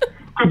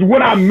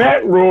when I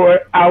met Roy,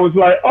 I was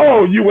like,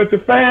 oh, you went to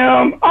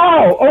FAM?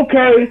 Oh,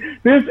 okay.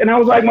 And I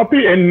was like,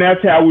 and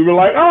that's how we were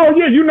like, oh,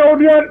 yeah, you know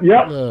that?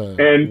 Yep.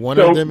 And one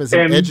of them is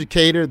an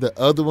educator. The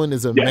other one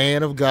is a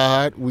man of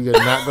God. We are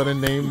not going to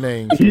name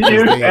names.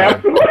 They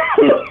have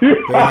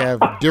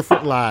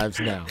different lives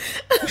now.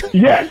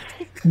 Yes.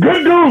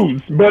 Good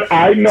dudes. But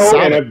I know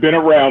and have been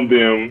around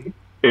them.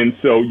 And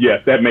so,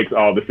 yes, that makes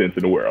all the sense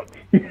in the world.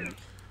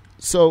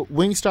 So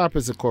Wingstop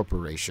is a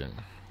corporation.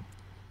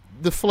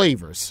 The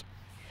flavors.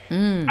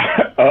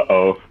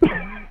 Uh-oh.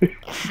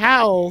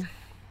 How?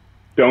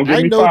 Don't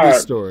get me fired. I know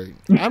this story.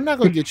 I'm not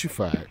going to get you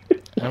fired.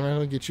 I'm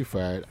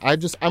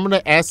going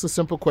to ask a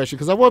simple question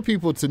because I want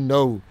people to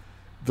know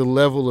the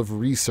level of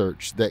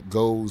research that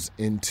goes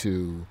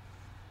into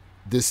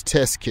this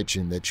test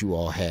kitchen that you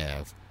all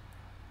have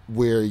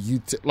where you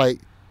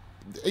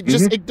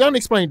don't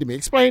explain to me.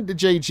 Explain to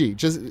JG.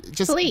 Just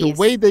Please. The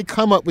way they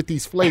come up with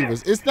these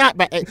flavors. It's not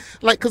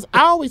because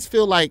I always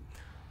feel like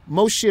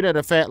most shit at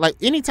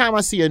anytime I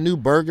see a new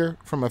burger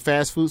from a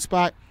fast food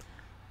spot,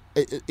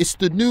 it's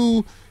the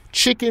new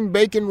chicken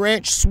bacon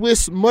ranch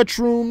Swiss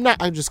mushroom.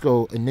 I just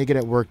go, a nigga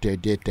that worked there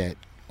did that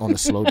on a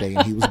slow day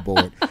and he was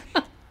bored,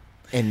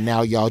 and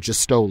now y'all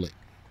just stole it.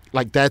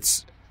 Like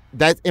that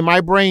in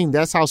my brain.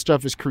 That's how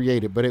stuff is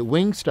created. But at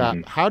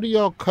Wingstop, how do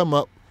y'all come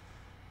up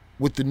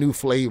with the new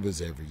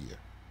flavors every year?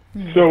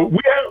 So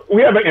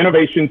we have an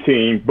innovation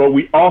team, but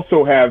we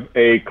also have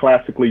a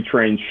classically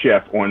trained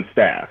chef on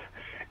staff.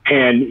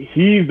 And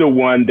he's the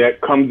one that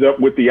comes up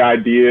with the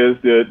ideas,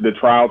 the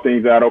trial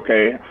things out.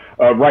 Okay,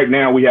 right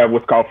now we have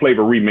what's called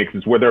flavor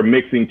remixes, where they're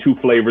mixing 2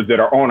 flavors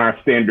that are on our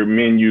standard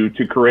menu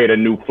to create a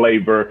new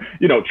flavor,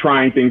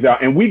 trying things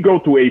out. And we go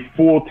through a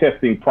full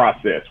testing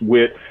process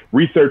with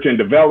research and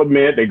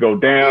development. They go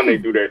down, they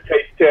do their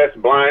taste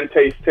test, blind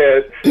taste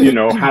test.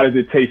 How does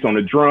it taste on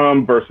a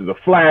drum versus a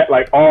flat?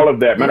 Like all of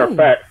that. Matter of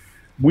fact,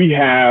 we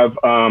have,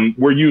 I'm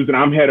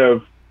head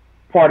of,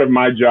 part of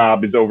my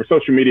job is over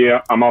social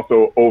media. I'm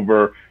also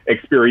over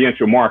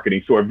experiential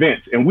marketing, so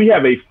events. And we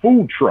have a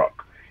food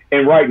truck.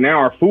 And right now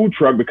our food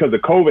truck, because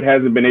of COVID,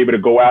 hasn't been able to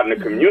go out in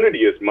the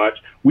community as much.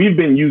 We've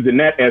been using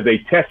that as a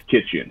test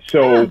kitchen.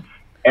 So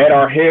at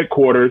our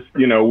headquarters,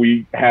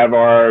 we have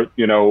our,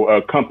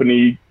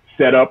 company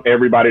set up,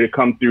 everybody to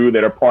come through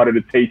that are part of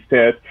the taste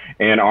test.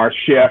 And our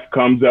chef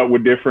comes up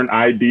with different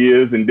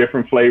ideas and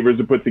different flavors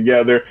to put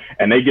together,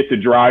 and they get to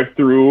drive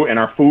through. And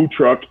our food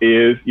truck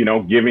is,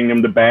 giving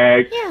them the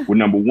bag with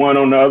number 1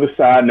 on the other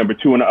side, number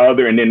 2 on the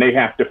other, and then they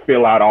have to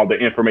fill out all the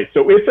information.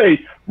 So it's a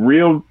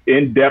real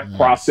in-depth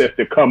process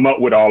to come up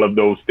with all of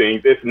those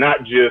things. It's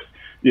not just,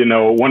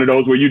 one of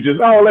those where you just,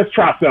 let's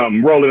try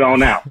something, roll it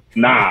on out.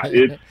 Nah,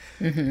 it's,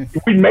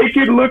 we make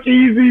it look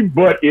easy,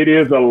 but it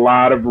is a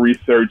lot of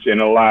research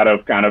and a lot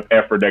of kind of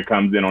effort that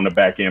comes in on the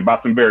back end by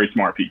some very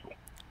smart people.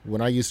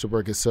 When I used to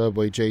work at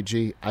Subway,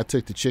 JG, I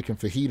took the chicken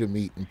fajita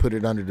meat and put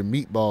it under the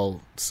meatball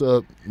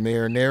sub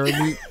marinara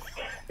meat.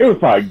 It was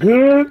probably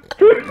good.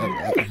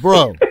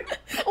 Bro.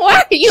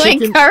 Why are you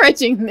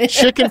encouraging this?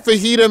 Chicken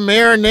fajita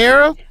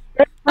marinara?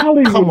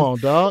 Come on,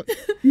 dog.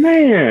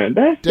 Man,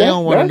 they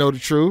don't want to know the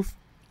truth.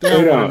 They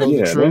don't want to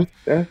know the truth.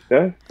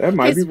 That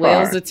might be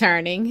fire. His wheels are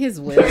turning.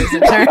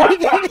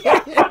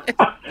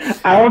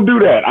 I don't do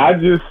that. I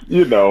just,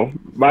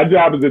 my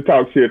job is to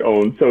talk shit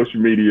on social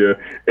media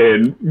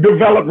and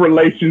develop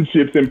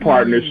relationships and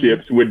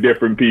partnerships with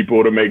different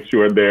people to make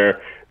sure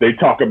they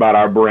talk about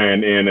our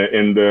brand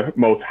in the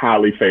most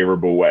highly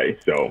favorable way.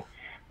 So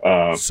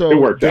it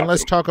works then out.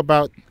 Let's talk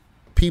about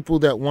people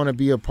that want to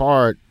be a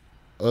part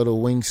of the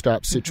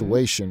Wingstop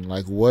situation.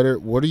 Like, what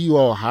are you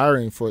all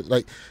hiring for?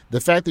 Like,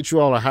 the fact that you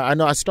all are hiring. I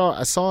know I saw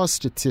a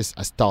statistic.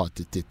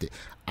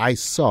 I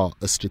saw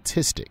a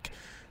statistic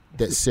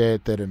that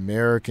said that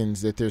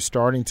Americans, that there's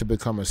starting to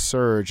become a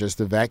surge as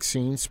the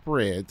vaccine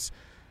spreads,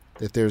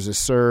 that there's a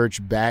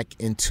surge back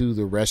into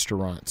the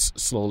restaurants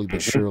slowly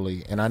but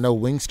surely. And I know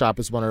Wingstop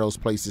is one of those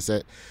places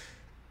that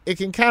it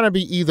can kind of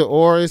be either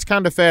or. It's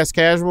kind of fast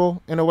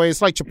casual in a way.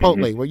 It's like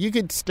Chipotle, where you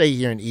could stay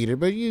here and eat it,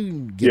 but you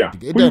can get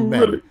it. It doesn't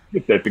matter. Really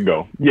get that to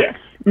go. Yes.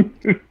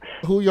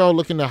 Who y'all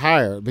looking to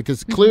hire?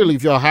 Because clearly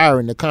if y'all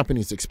hiring, the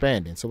company's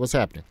expanding. So what's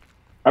happening?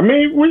 I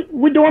mean,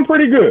 we're doing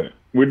pretty good.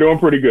 We're doing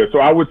pretty good. So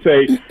I would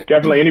say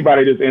definitely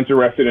anybody that's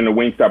interested in a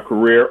Wingstop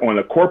career on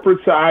the corporate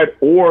side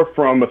or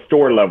from a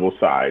store level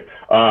side,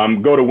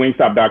 go to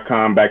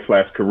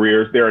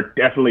wingstop.com/careers. There are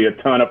definitely a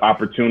ton of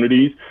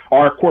opportunities.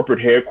 Our corporate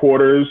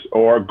headquarters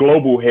or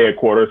global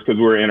headquarters, because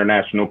we're an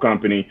international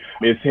company,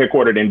 is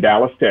headquartered in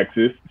Dallas,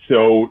 Texas.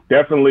 So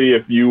definitely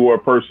if you are a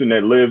person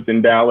that lives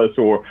in Dallas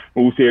or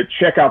moves here,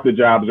 check out the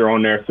jobs that are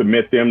on there,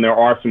 submit them. There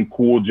are some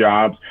cool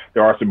jobs.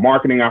 There are some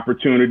marketing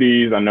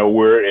opportunities. I know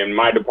we're in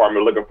my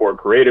department looking for a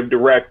creative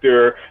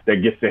director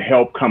that gets to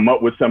help come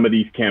up with some of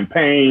these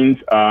campaigns.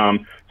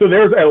 So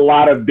there's a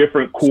lot of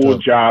different cool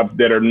jobs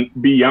that are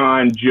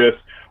beyond just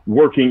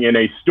working in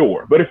a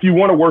store. But if you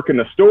want to work in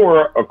a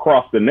store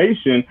across the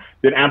nation,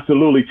 then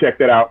absolutely check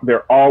that out.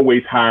 They're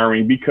always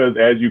hiring because,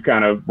 as you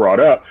kind of brought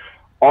up,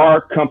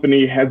 our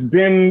company has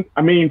been,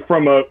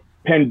 from a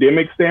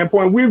pandemic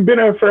standpoint, we've been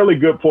in a fairly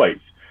good place,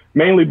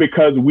 mainly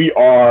because we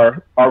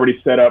are already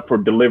set up for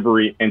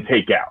delivery and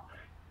takeout.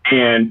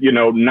 And,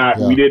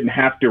 we didn't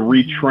have to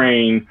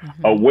retrain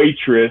a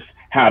waitress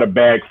how to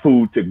bag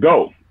food to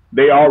go.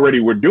 They already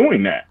were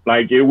doing that.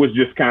 Like, it was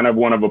just kind of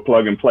one of a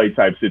plug and play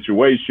type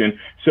situation.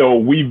 So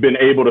we've been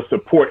able to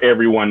support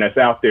everyone that's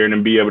out there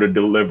and be able to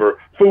deliver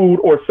food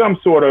or some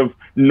sort of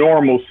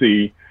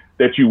normalcy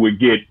that you would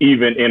get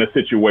even in a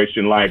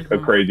situation like a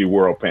crazy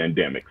world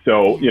pandemic.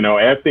 So,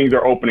 as things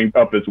are opening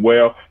up as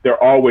well,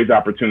 there are always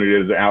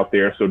opportunities out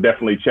there. So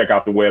definitely check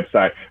out the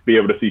website, be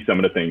able to see some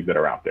of the things that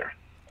are out there.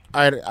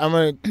 All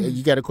right,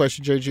 you got a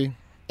question, JG?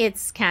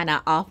 It's kind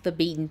of off the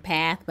beaten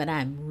path, but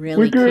I'm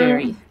really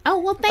curious. Oh,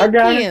 well, thank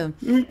you.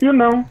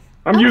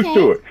 I'm used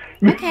to it.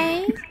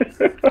 Okay.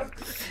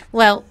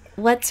 Well,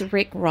 what's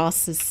Rick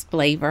Ross's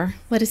flavor?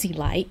 What is he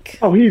like?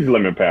 Oh, he's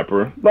lemon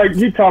pepper. Like,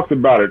 he talks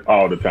about it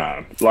all the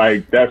time.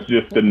 Like, that's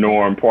just the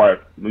norm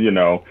part,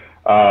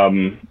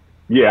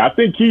 I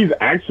think he's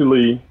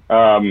actually,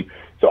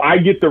 so I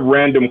get the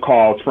random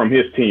calls from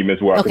his team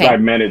as well, because I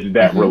manage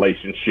that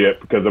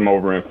relationship because I'm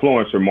over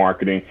influencer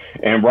marketing.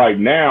 And right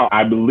now,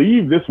 I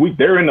believe this week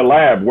they're in the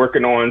lab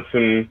working on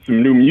some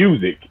new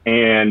music.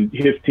 And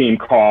his team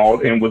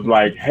called and was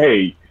like,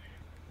 hey,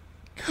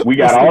 we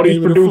got all these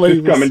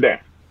producers coming down.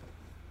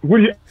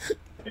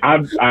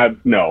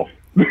 No.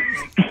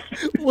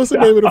 What's the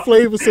name of the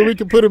flavor so we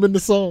can put them in the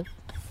song?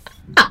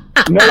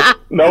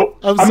 No.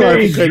 I'm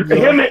sorry.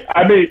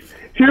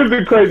 Here's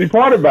the crazy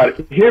part about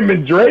it. Him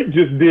and Drake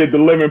just did the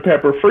lemon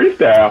pepper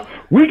freestyle.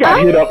 We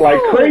got hit up like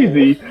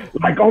crazy.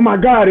 Like, oh my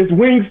God, it's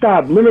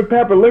Wingstop, lemon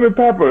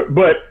pepper.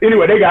 But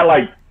anyway, they got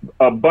like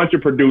a bunch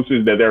of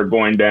producers that they're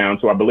going down.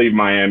 So I believe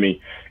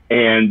Miami,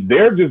 and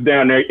they're just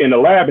down there in the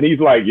lab. And he's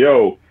like,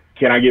 yo,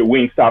 can I get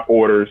Wingstop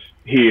orders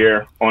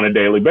here on a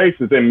daily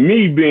basis? And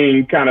me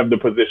being kind of the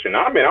position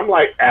I'm in, I'm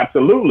like,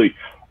 absolutely.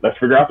 Let's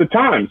figure out the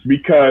times,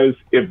 because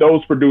if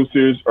those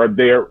producers are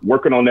there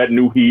working on that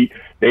new heat,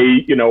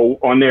 they,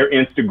 on their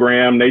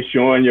Instagram, they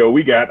showing,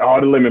 we got all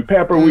the lemon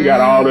pepper, we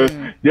got all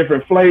the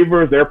different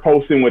flavors. They're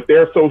posting with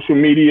their social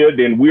media.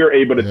 Then we're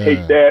able to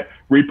take that,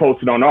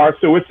 repost it on ours.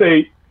 So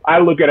I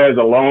look at it as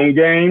a long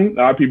game.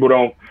 A lot of people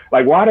don't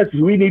like, why does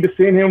we need to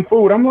send him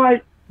food? I'm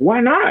like,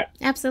 why not?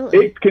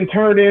 Absolutely. It can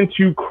turn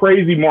into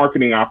crazy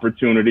marketing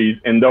opportunities,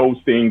 and those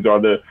things are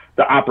the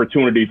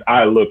opportunities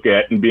I look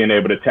at, and being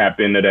able to tap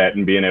into that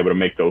and being able to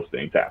make those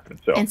things happen.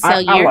 So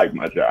I like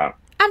my job.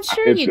 I'm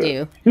sure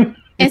you do.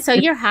 And so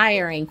you're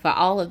hiring for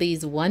all of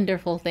these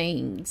wonderful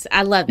things.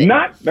 I love it.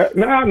 Not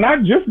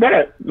just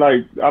that.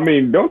 Like,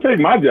 don't take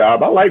my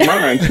job. I like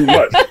mine too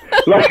much.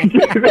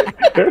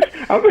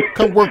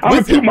 Come work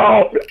with you.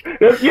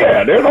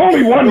 There's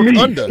only one me.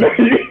 Under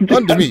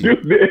me.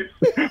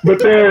 But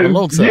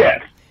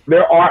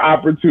there are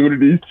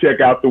opportunities. Check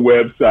out the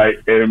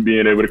website and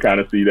being able to kind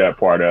of see that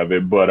part of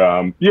it. But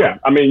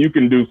you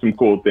can do some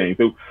cool things.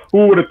 Who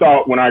would have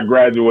thought when I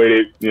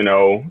graduated,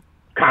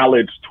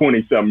 college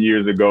 20-some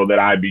years ago that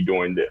I'd be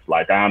doing this?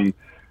 Like, I'm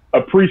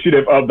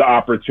appreciative of the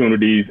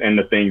opportunities and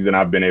the things that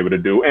I've been able to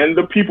do, and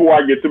the people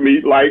I get to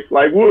meet, like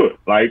Wood,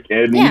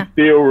 we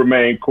still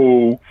remain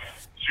cool,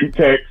 shoot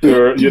texts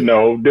or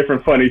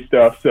different funny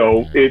stuff.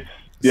 So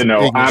you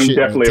know, I'm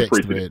definitely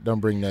appreciative. Thread. Don't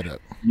bring that up.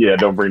 Yeah,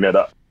 don't bring that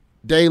up.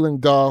 Dalen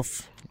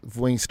Goff of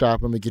Wingstop.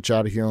 I'm going to get you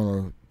out of here on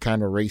a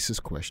kind of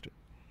racist question.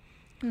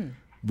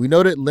 We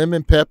know that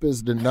lemon pepper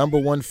is the number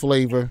one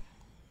flavor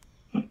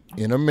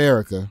in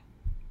America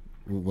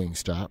with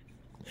Wingstop,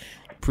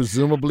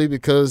 presumably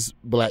because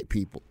black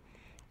people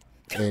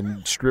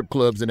and strip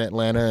clubs in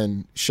Atlanta,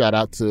 and shout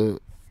out to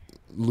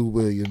Lou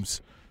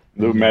Williams.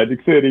 Lou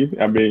Magic City.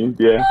 I mean,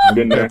 yeah,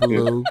 been there.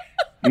 Lou.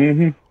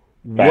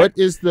 What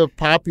is the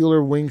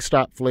popular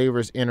Wingstop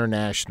flavors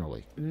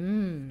internationally?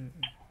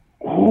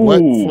 What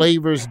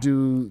flavors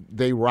do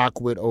they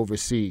rock with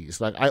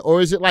overseas?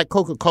 Or is it like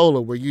Coca-Cola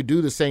where you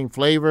do the same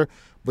flavor,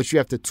 but you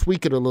have to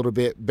tweak it a little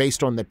bit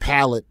based on the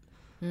palate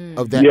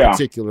of that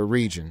particular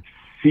region?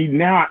 See,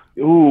 now,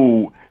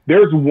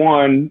 there's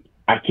one,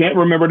 I can't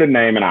remember the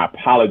name, and I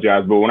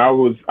apologize, but when I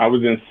was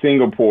in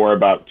Singapore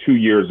about 2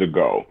 years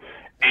ago,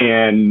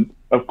 and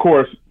of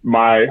course,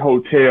 my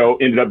hotel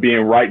ended up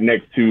being right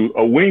next to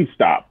a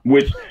Wingstop,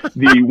 which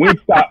the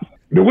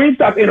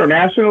Wingstop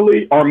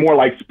internationally are more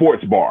like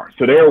sports bars.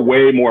 So they're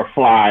way more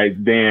flies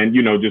than,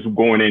 just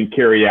going in,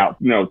 carry out,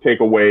 take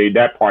away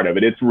that part of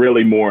it. It's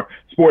really more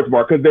sports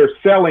bar because they're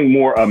selling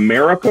more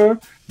America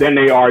than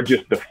they are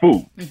just the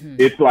food.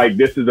 It's like,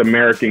 this is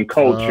American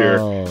culture.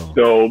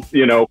 So,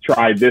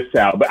 try this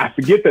out. But I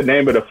forget the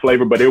name of the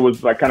flavor, but it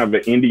was like kind of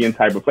an Indian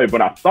type of flavor.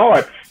 But I saw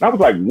it and I was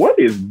like, what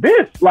is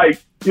this?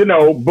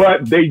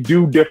 But they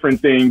do different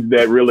things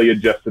that really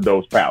adjust to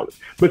those palates.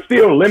 But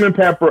still, lemon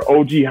pepper,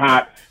 OG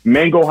hot,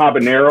 mango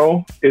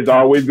habanero is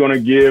always going to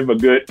give a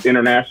good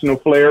international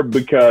flair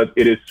because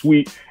it is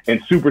sweet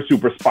and super,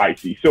 super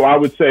spicy. So I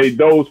would say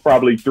those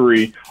probably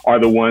three are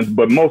the ones,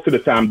 but most of the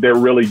time they're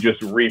really just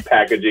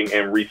repackaging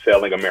and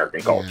reselling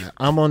American culture. Yeah,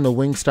 I'm on the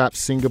Wingstop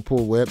Singapore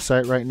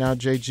website right now,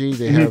 JG.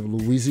 They have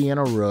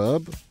Louisiana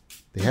rub.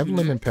 They have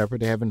lemon pepper.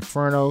 They have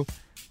Inferno,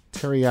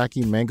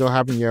 teriyaki, mango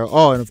habanero.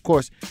 Oh, and of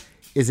course,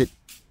 is it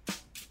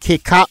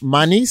kecap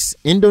manis,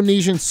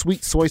 Indonesian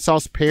sweet soy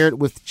sauce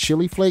paired with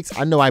chili flakes?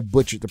 I know I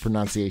butchered the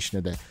pronunciation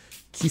of that.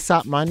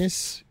 Kecap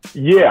manis?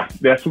 Yeah,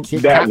 that's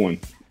that one.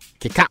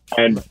 Kecap.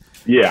 And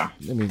yeah.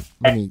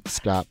 Let me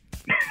stop.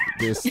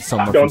 There's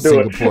someone from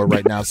Singapore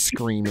right now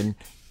screaming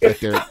at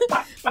their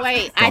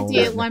Wait, I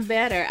did one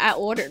better. I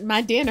ordered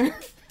my dinner.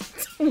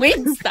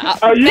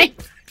 Wingstop.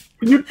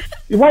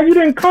 Why you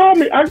didn't call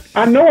me?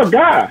 I know a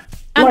guy.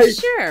 I'm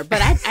sure,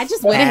 but I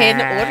just went ahead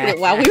and ordered it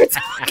while we were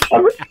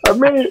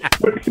talking.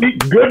 But see,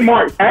 good,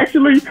 Mark.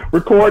 Actually,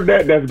 record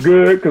that. That's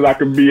good because I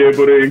can be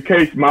able to, in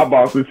case my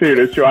boss is here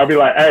to show, I'll be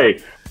like,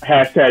 hey,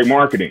 hashtag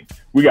marketing.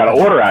 We got to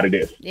order out of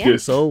this. Yeah.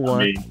 Just,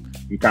 in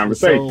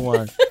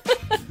conversation.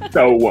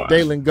 So what?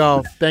 Dalen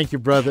Goff, thank you,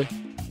 brother.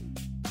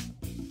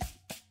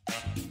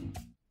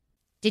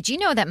 Did you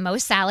know that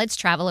most salads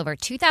travel over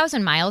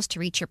 2,000 miles to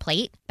reach your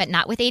plate, but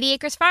not with 80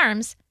 Acres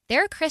Farms?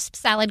 Their crisp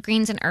salad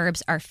greens and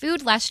herbs are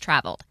food less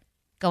traveled,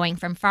 going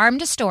from farm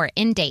to store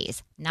in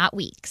days, not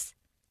weeks.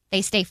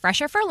 They stay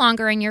fresher for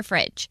longer in your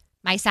fridge.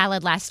 My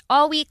salad lasts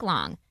all week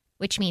long,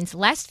 which means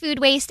less food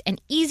waste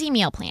and easy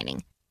meal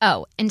planning.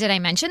 Oh, and did I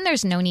mention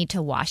there's no need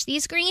to wash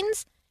these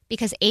greens?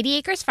 Because 80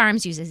 Acres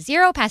Farms uses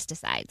 0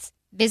 pesticides.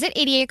 Visit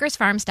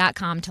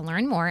 80acresfarms.com to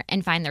learn more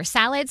and find their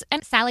salads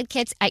and salad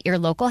kits at your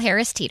local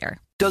Harris Teeter.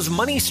 Does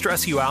money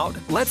stress you out?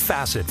 Let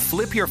Facet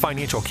flip your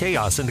financial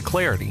chaos into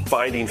clarity.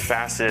 Finding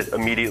Facet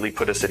immediately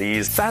put us at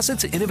ease.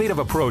 Facet's innovative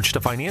approach to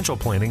financial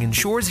planning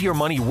ensures your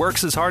money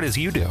works as hard as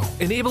you do,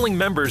 enabling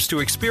members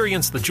to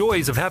experience the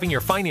joys of having your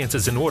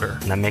finances in order.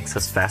 And that makes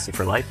us Facet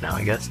for life now,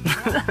 I guess.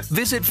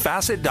 Visit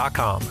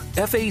Facet.com,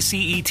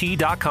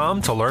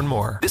 FACET.com to learn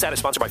more. This ad is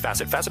sponsored by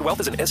Facet. Facet Wealth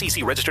is an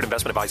SEC registered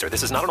investment advisor.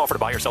 This is not an offer to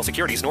buy or sell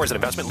securities, nor is it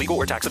investment, legal,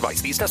 or tax advice.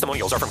 These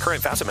testimonials are from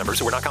current Facet members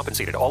who are not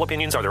compensated. All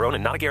opinions are their own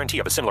and not a guarantee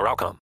of a similar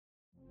outcome.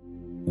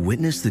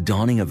 Witness the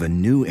dawning of a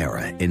new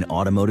era in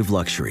automotive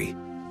luxury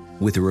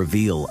with a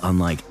reveal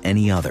unlike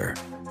any other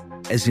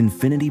as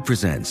Infiniti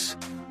presents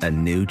a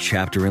new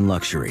chapter in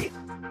luxury,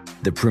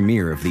 the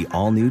premiere of the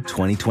all-new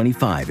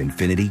 2025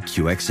 Infiniti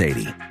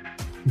QX80.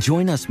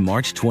 Join us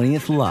March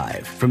 20th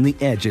live from the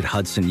Edge at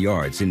Hudson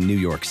Yards in New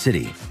York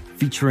City,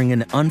 featuring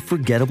an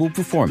unforgettable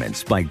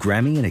performance by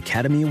Grammy and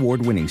Academy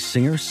Award-winning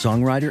singer,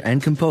 songwriter,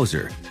 and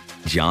composer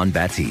Jon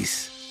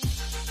Batiste.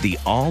 The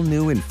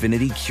all-new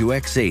Infiniti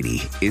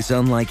QX80 is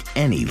unlike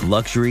any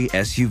luxury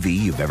SUV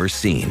you've ever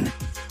seen.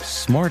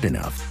 Smart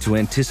enough to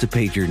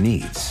anticipate your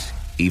needs,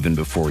 even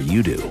before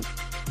you do.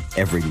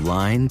 Every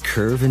line,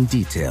 curve, and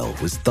detail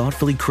was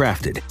thoughtfully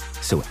crafted,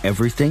 so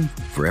everything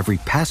for every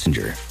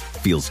passenger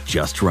feels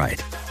just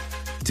right.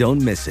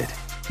 Don't miss it.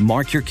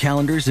 Mark your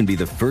calendars and be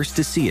the first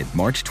to see it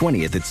March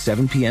 20th at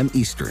 7 p.m.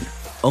 Eastern,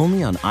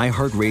 only on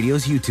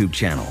iHeartRadio's YouTube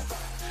channel.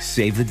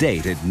 Save the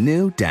date at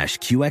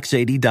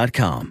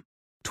new-QX80.com.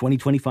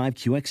 2025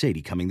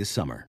 QX80 coming this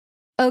summer.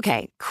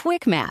 Okay,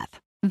 quick math.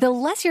 The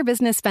less your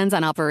business spends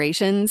on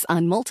operations,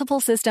 on multiple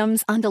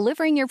systems, on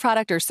delivering your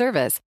product or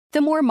service, the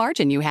more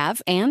margin you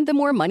have and the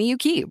more money you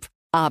keep.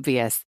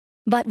 Obvious.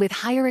 But with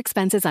higher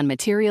expenses on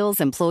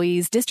materials,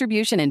 employees,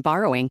 distribution, and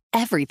borrowing,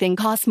 everything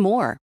costs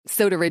more.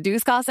 So to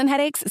reduce costs and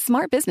headaches,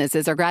 smart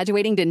businesses are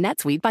graduating to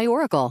NetSuite by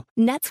Oracle.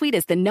 NetSuite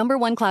is the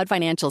 #1 cloud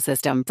financial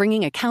system,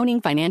 bringing accounting,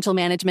 financial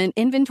management,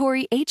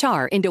 inventory,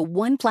 HR into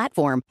one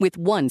platform with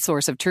one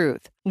source of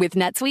truth. With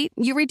NetSuite,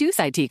 you reduce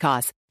IT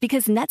costs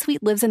because NetSuite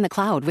lives in the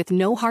cloud with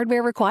no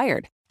hardware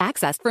required,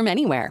 accessed from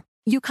anywhere.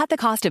 You cut the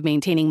cost of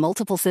maintaining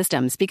multiple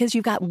systems because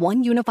you've got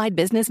one unified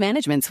business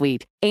management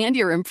suite. And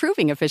you're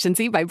improving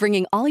efficiency by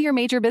bringing all your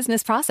major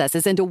business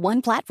processes into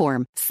one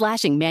platform,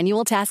 slashing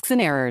manual tasks and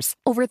errors.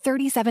 Over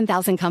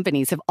 37,000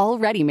 companies have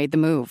already made the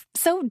move.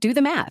 So do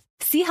the math.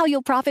 See how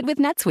you'll profit with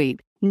NetSuite.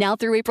 Now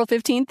through April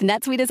 15th,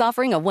 NetSuite is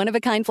offering a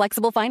one-of-a-kind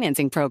flexible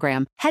financing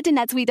program. Head to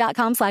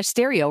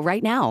netsuite.com/stereo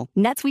right now.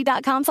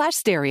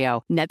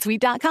 netsuite.com/stereo.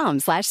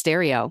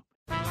 netsuite.com/stereo.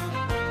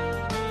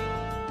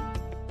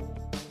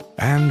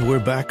 And we're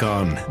back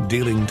on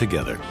Dealing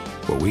Together,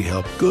 where we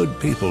help good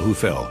people who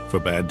fell for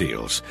bad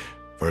deals.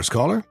 First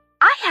caller?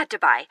 I had to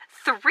buy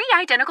 3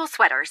 identical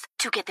sweaters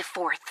to get the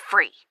 4th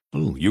free.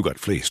 Ooh, you got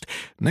fleeced.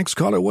 Next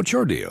caller, what's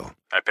your deal?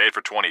 I paid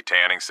for 20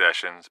 tanning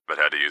sessions, but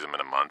had to use them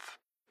in a month.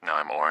 Now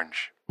I'm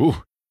orange.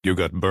 Ooh, you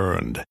got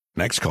burned.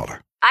 Next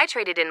caller. I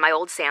traded in my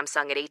old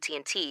Samsung at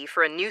AT&T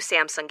for a new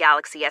Samsung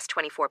Galaxy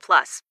S24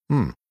 Plus.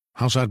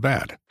 How's that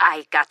bad?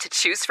 I got to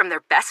choose from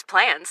their best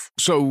plans.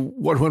 So,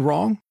 what went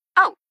wrong?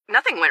 Oh,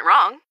 nothing went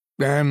wrong.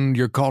 And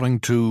you're calling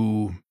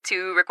to...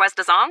 To request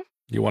a song?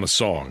 You want a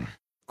song.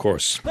 Of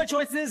course. The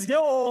choice is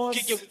yours.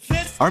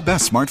 Our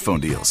best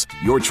smartphone deals.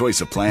 Your choice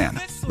of plan.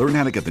 Learn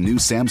how to get the new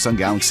Samsung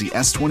Galaxy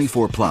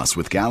S24 Plus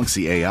with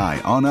Galaxy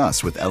AI on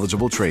us with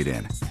eligible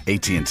trade-in.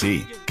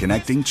 AT&T.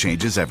 Connecting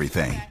changes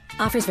everything.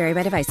 Offers vary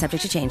by device,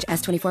 subject to change.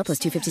 S24 plus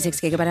 256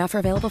 gigabyte offer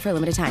available for a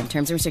limited time.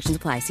 Terms and restrictions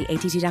apply. See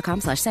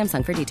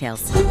att.com/Samsung for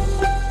details.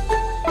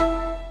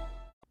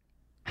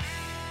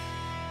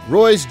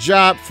 Roy's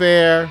Job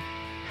Fair.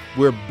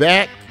 We're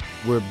back.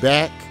 We're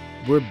back.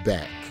 We're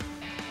back.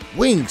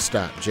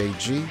 Wingstop,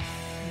 JG.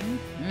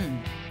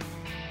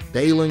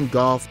 Dalen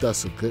Goff,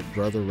 that's a good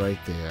brother right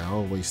there. I'm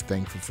always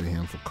thankful for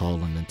him for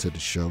calling into the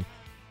show.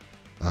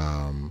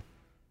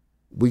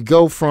 We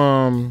go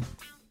from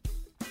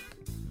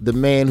the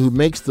man who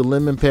makes the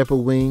lemon pepper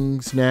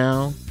wings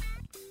now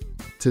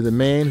to the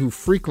man who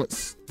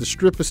frequents the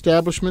strip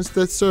establishments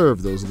that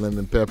serve those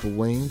lemon pepper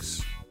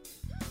wings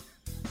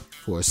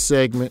for a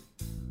segment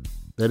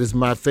that is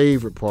my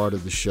favorite part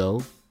of the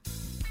show.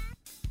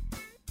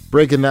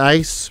 Breaking the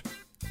ice.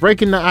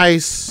 Breaking the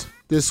ice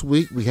this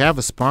week. We have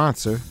a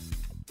sponsor.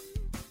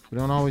 We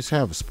don't always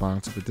have a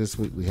sponsor, but this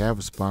week we have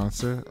a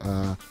sponsor.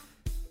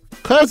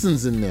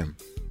 Cousins and them.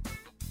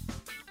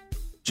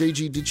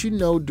 JG, did you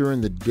know during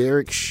the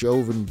Derek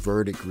Chauvin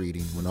verdict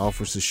reading, when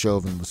Officer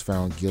Chauvin was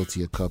found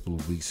guilty a couple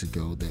of weeks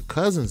ago, that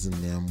Cousins and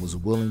them was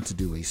willing to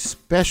do a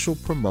special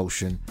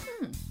promotion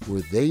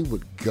where they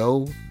would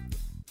go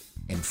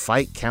and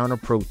fight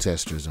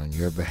counter-protesters on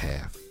your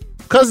behalf?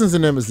 Cousins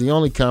and them is the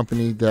only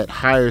company that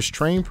hires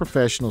trained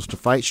professionals to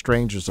fight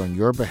strangers on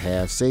your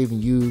behalf,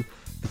 saving you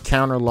the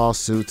counter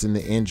lawsuits and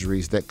the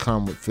injuries that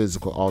come with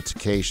physical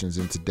altercations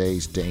in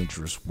today's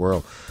dangerous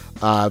world.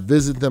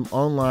 Visit them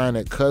online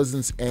at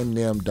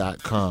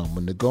cousinsandthem.com.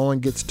 When the going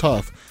gets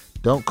tough,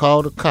 don't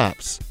call the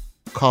cops.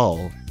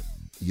 Call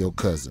your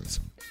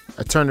cousins.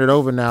 I turn it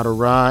over now to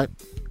Rod,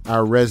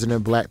 our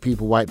resident black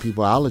people, white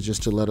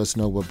peopleologist, to let us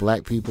know what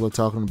black people are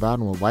talking about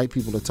and what white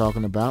people are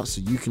talking about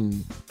so you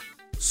can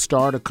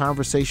start a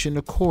conversation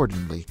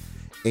accordingly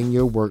in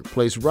your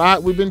workplace.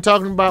 Rod, we've been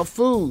talking about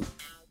food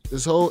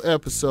this whole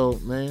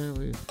episode, man.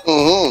 We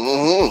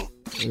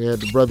had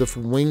the brother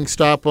from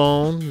Wingstop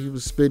on. He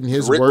was spitting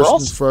his Rick worst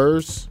Ross? and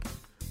first.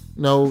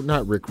 No,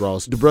 not Rick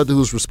Ross. The brother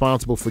who's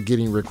responsible for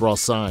getting Rick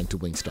Ross signed to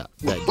Wingstop.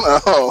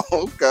 Oh,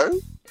 okay.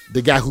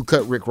 The guy who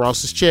cut Rick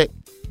Ross's check,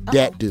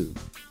 that dude.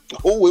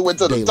 Oh, we went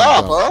to the Daily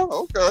top,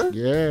 Double. huh?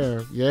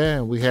 Okay.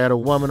 Yeah. We had a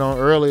woman on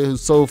earlier who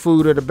sold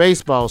food at a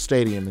baseball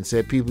stadium and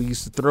said people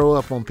used to throw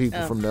up on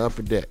people from the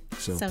upper deck.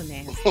 So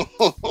nasty.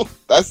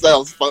 That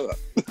sounds fun.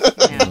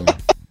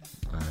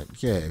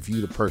 Yeah, if you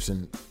the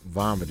person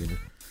vomiting.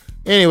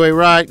 Anyway,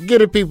 Rod, give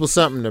the people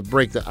something to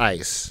break the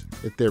ice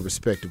at their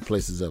respective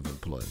places of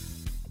employment.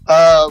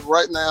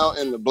 Right now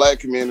in the black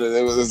community,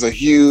 there's a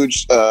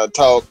huge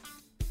talk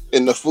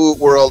in the food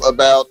world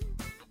about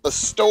a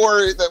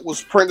story that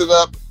was printed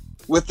up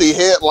with the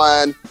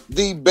headline,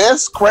 "The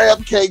best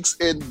crab cakes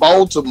in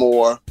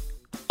Baltimore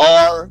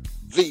are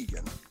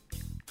vegan."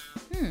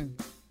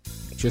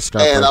 Just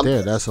stop right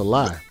there. That's a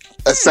lie.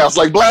 That sounds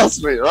like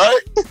blasphemy,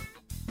 right?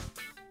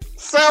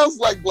 Sounds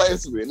like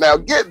blasphemy. Now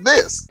get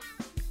this.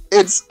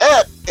 It's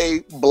at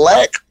a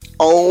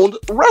black-owned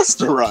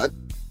restaurant.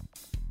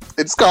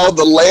 It's called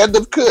the Land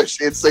of Kush.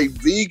 It's a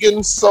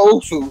vegan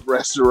soul food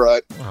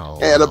restaurant.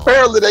 And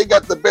apparently they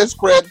got the best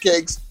crab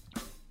cakes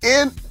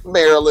in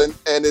Maryland,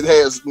 and it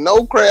has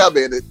no crab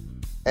in it.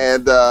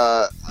 And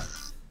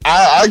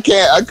I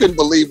couldn't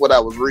believe what I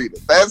was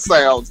reading. That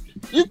sounds,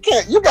 you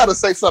got to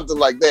say something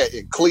like that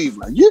in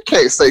Cleveland. You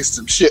can't say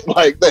some shit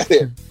like that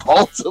in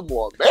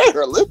Baltimore,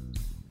 Maryland.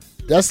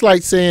 That's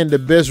like saying the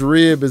best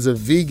rib is a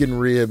vegan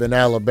rib in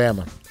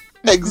Alabama.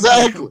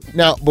 Exactly.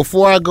 Now,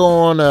 before I go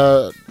on,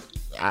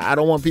 I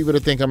don't want people to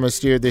think I'm going to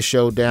steer this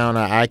show down.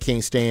 I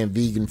can't stand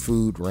vegan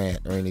food rant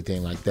or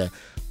anything like that.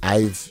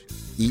 I've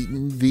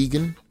eaten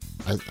vegan.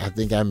 I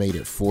think I made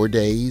it 4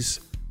 days.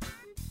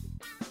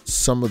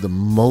 Some of the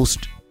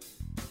most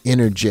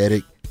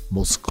energetic,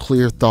 most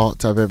clear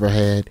thoughts I've ever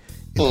had.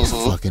 It was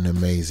fucking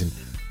amazing.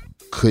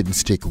 Couldn't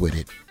stick with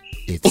it.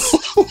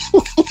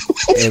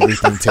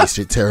 Everything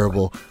tasted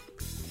terrible.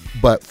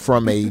 But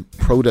from a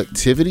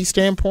productivity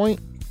standpoint,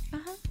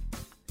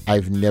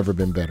 I've never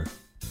been better.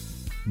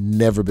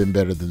 Never been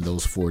better than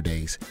those 4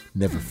 days.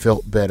 Never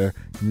felt better.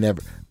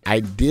 Never.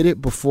 I did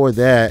it before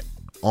that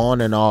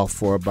on and off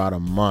for about a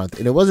month.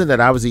 And it wasn't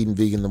that I was eating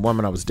vegan. The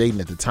woman I was dating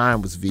at the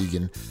time was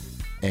vegan.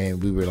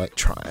 And we were like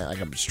trying, like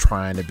I'm just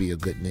trying to be a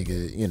good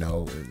nigga, you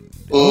know. And,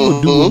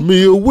 do a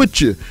meal with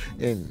you.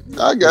 And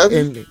I got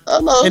you. I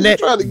know. I'm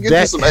trying to get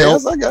you some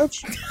ass. I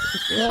got you.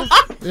 Yeah.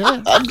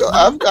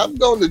 I've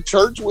gone to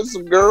church with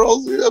some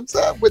girls. You know what I'm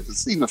saying? I went to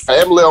see my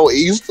family on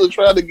Easter,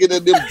 trying to get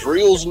in them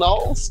drills and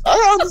all.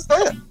 I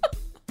understand.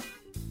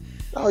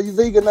 Oh, you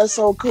vegan? That's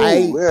so cool.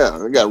 Yeah,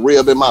 I got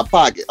rib in my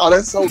pocket. Oh,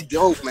 that's so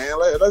dope, man.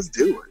 Let's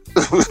do it.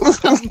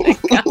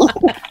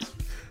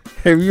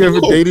 Have you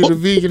ever dated a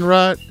vegan,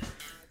 Rod?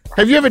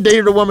 Have you ever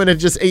dated a woman that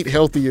just ate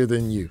healthier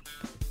than you?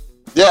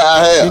 Yeah,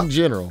 I have. In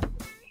general,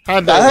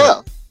 I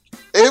have.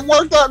 It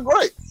worked out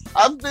great.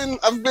 I've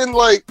been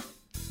like,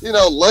 you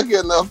know, lucky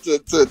enough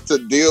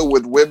to deal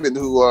with women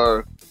who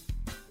are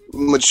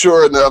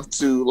mature enough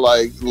to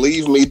like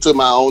leave me to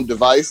my own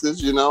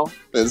devices, you know.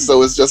 And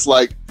so it's just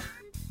like,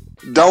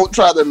 don't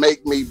try to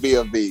make me be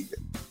a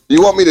vegan.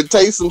 You want me to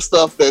taste some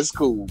stuff, that's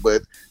cool,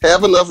 but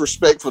have enough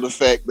respect for the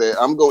fact that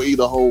I'm gonna eat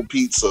a whole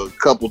pizza a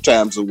couple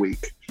times a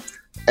week.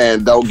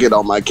 And don't get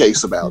on my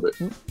case about it.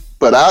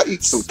 But I'll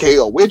eat some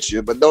kale with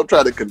you, but don't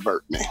try to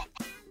convert me.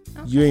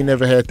 You ain't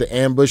never had the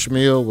ambush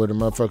meal where the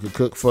motherfucker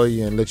cook for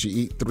you and let you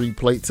eat 3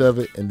 plates of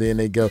it, and then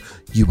they go,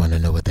 you want to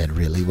know what that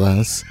really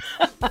was?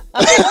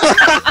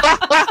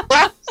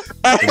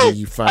 And then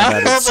you find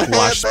out it's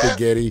squash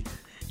spaghetti.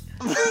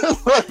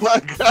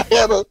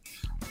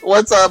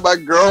 One time my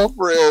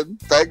girlfriend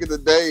back in the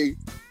day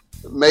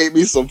made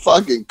me some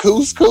fucking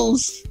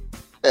couscous,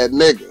 and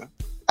nigga,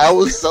 I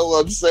was so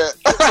upset.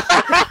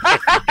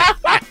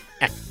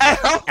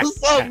 I was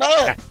so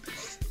mad.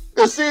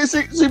 Cause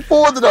she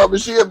poured it up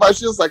and she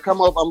was like, come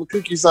up, I'm gonna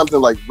cook you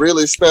something like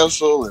really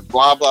special and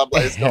blah blah blah.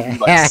 It's gonna be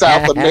like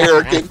South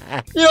American.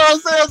 You know what I'm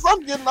saying? So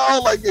I'm getting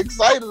all like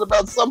excited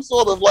about some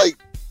sort of like,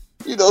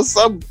 you know,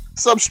 some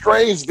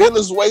strange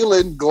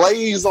Venezuelan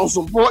glaze on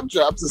some pork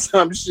chops or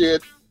some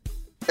shit.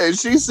 And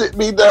she sent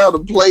me down a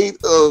plate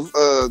of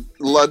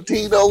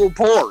Latino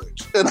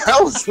porridge. And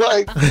I was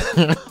like,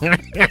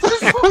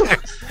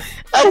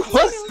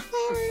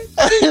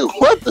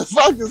 what the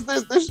fuck is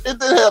this? It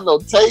didn't have no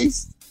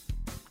taste.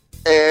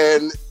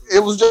 And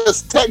it was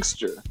just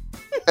texture.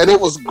 And it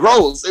was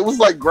gross. It was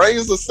like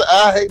grains of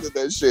I hated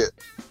that shit.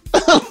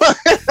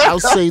 I'll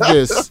say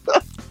this.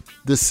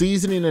 The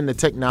seasoning and the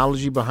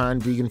technology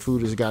behind vegan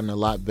food has gotten a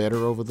lot better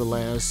over the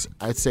last,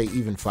 I'd say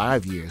even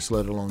 5 years,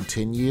 let alone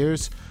 10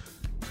 years.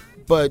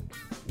 But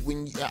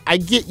when I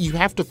get, you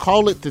have to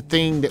call it the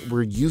thing that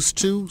we're used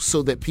to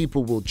so that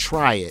people will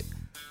try it.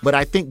 But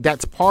I think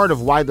that's part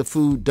of why the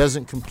food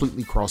doesn't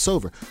completely cross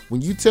over.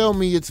 When you tell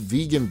me it's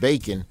vegan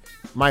bacon,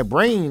 my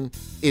brain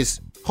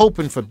is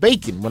hoping for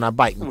bacon when I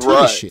bite into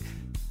this shit.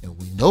 And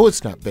we know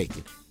it's not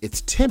bacon.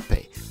 It's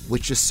tempeh,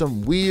 which is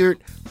some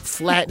weird,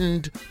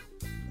 flattened,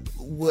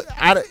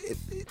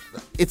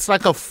 it's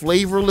like a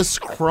flavorless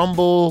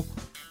crumble.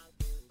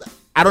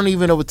 I don't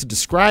even know what to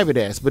describe it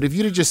as, but if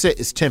you'd have just said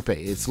it's tempeh,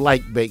 it's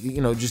like bacon,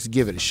 you know, just to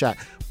give it a shot.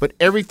 But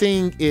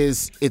everything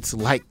it's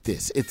like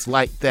this, it's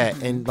like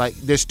that. And like,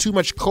 there's too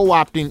much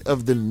co-opting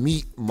of the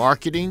meat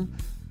marketing.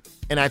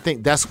 And I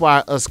think that's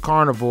why us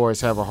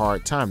carnivores have a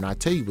hard time. Now, I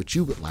tell you what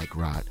you would like,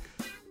 Rod.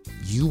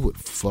 You would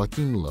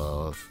fucking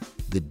love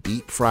the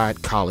deep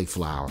fried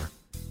cauliflower.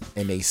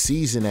 And they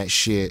season that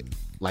shit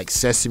like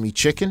sesame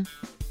chicken.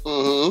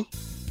 Mm-hmm.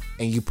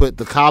 And you put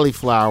the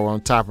cauliflower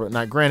on top of it.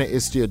 Now, granted,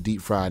 it's still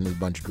deep fried and there's a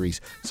bunch of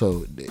grease,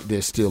 so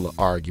there's still an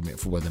argument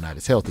for whether or not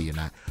it's healthy or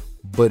not.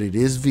 But it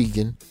is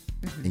vegan,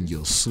 and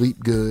you'll sleep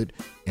good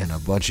and a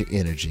bunch of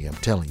energy. I'm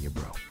telling you,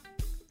 bro.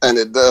 And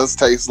it does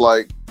taste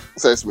like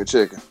sesame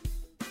chicken.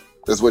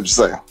 That's what you're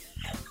saying.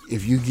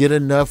 If you get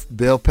enough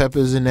bell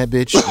peppers in that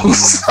bitch,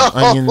 and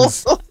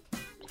onions,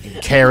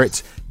 and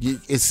carrots,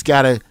 it's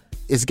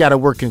gotta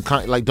work in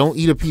like. Don't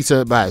eat a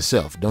pizza by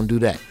itself. Don't do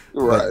that.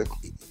 Right. But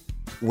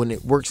when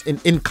it works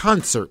in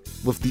concert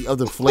with the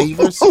other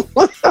flavors,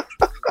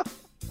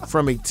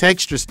 from a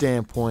texture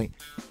standpoint,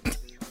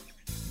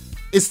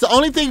 it's the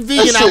only thing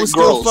vegan I would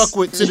still fuck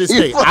with to this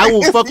day. I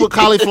will fuck with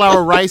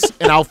cauliflower rice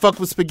and I'll fuck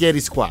with spaghetti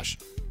squash.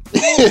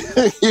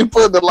 You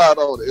putting a lot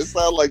on it. It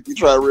sounds like you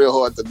try real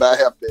hard to not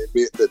have to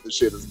admit that the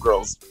shit is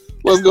gross.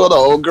 What's going on,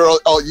 old girl?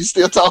 Oh, you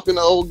still talking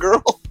to old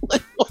girl?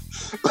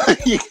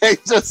 You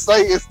can't just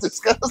say it's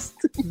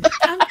disgusting.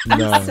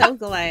 I'm so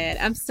glad.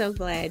 I'm so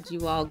glad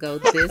you all go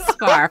this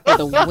far for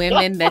the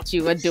women that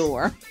you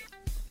adore.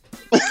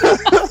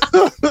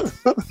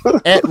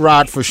 At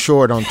Rod for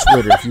short on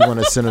Twitter if you want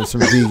to send him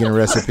some vegan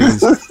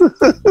recipes.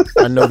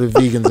 I know the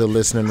vegans are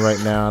listening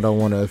right now. I don't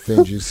want to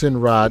offend you.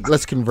 Send Rod.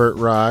 Let's convert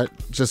Rod.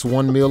 Just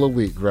 1 meal a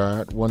week,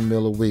 Rod. 1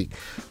 meal a week.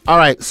 All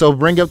right, so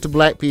bring up to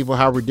black people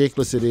how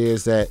ridiculous it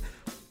is that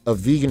a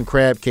vegan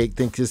crab cake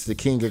thinks it's the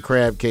king of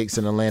crab cakes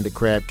in the land of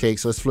crab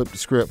cakes. Let's flip the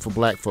script for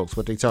black folks.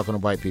 What they talking to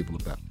white people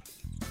about?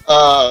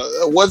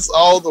 What's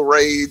all the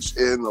rage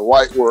in the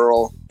white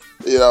world?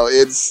 You know,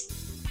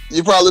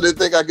 you probably didn't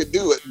think I could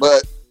do it,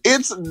 but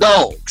it's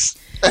dogs.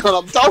 And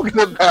I'm talking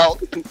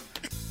about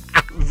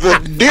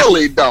the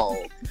dilly dog.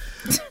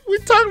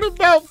 We're talking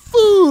about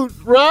food,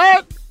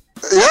 right?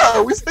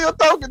 Yeah, we still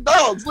talking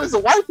dogs.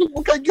 Listen, white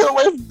people can't get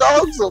away from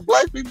dogs, so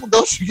black people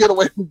don't you get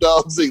away from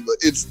dogs either.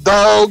 It's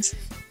dogs.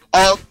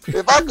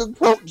 If I could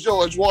quote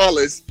George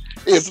Wallace,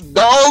 it's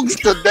dogs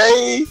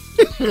today,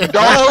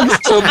 dogs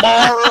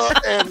tomorrow,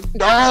 and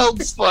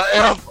dogs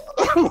forever.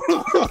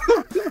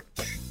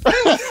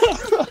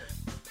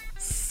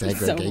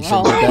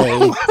 Segregation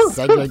today,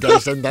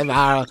 segregation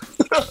tomorrow.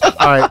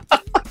 All right,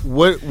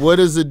 what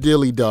is a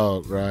dilly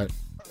dog, right?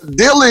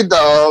 Dilly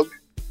dog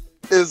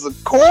is a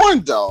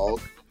corn dog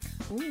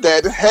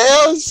that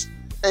has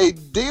a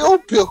dill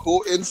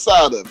pickle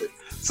inside of it.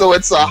 So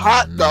it's a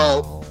hot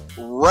dog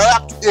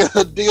wrapped in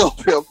a dill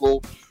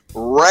pickle,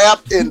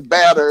 wrapped in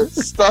batter,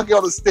 stuck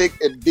on a stick,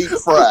 and deep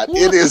fried.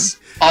 It is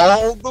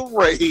all the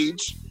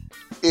rage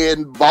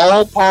in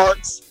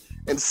ballparks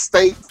and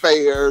state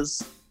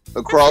fairs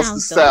across the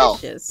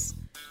South.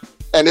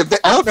 And if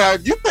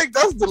you think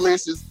that's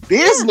delicious,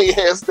 Disney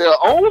has their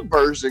own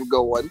version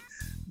going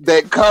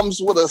that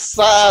comes with a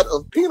side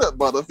of peanut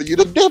butter for you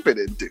to dip it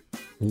into.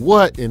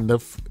 What in the?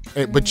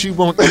 But you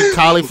won't eat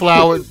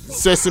cauliflower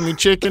sesame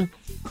chicken?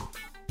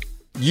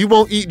 You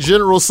won't eat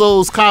General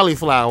Tso's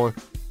cauliflower,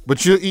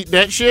 but you'll eat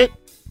that shit?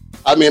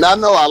 I mean, I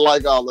know I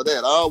like all of that.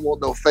 I don't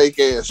want no fake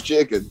ass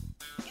chicken.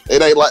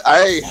 It ain't like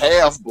I ain't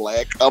half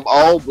black. I'm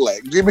all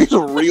black. Give me the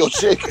real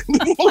chicken.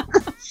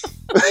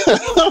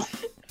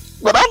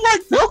 But I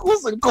like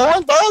pickles and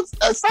corn dogs.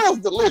 That sounds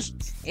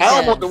delicious. I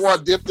don't want the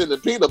one dipped in the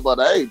peanut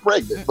butter. I ain't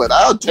pregnant, but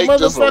I'll take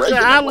just a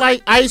regular. I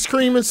like ice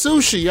cream and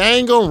sushi. I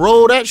ain't gonna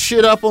roll that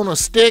shit up on a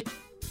stick.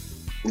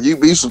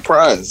 You'd be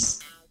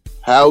surprised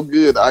how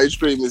good ice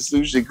cream and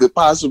sushi could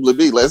possibly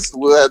be.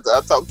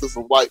 I'll talk to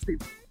some white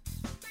people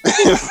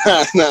and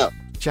find out.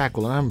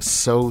 Jacqueline, I'm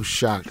so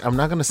shocked. I'm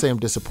not gonna say I'm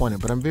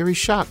disappointed, but I'm very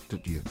shocked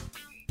at you.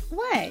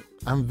 What?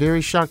 I'm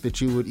very shocked that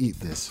you would eat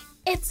this.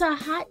 It's a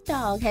hot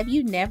dog. Have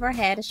you never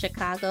had a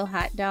Chicago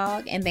hot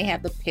dog and they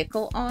have the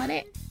pickle on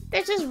it?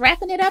 They're just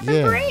wrapping it up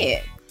in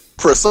bread.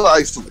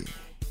 Precisely.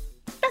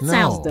 That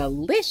sounds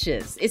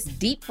delicious. It's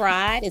deep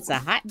fried. It's a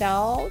hot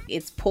dog.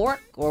 It's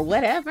pork or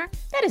whatever.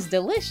 That is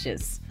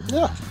delicious.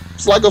 Yeah.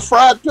 It's like a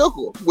fried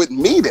pickle with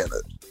meat in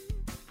it.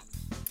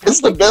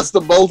 It's the best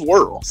of both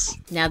worlds.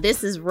 Now,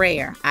 this is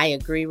rare. I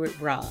agree with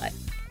Rod.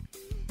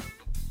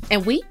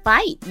 And we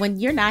fight when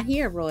you're not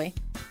here, Roy.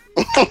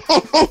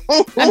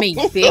 I mean,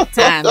 big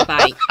time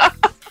fight.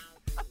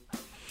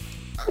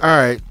 All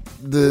right.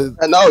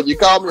 I know you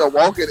called me a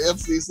walking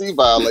FCC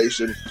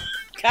violation.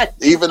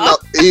 Even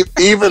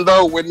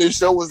though when this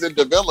show was in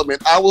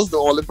development, I was the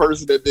only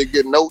person that did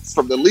get notes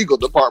from the legal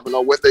department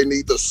on what they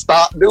need to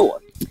stop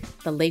doing.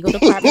 The legal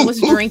department was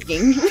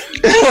drinking.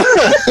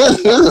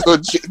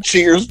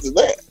 Cheers to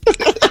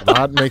that.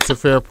 Rod makes a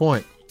fair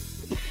point.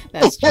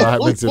 That's true.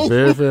 Rod makes a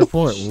very fair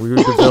point. When we were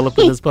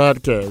developing this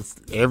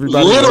podcast,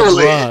 everybody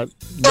literally Rod.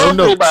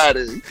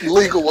 Everybody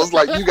legal was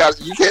like, you can't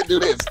do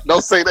this.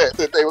 Don't say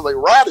that. They were like,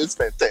 Rod is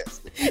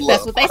fantastic.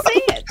 That's what they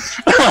said.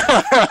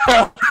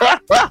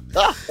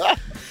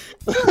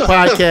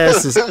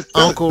 Podcast is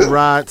Uncle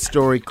Rod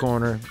Story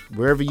Corner.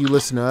 Wherever you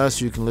listen to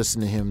us, you can listen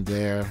to him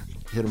there.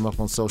 Hit him up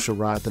on social,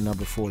 Rod, the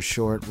number 4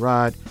 short.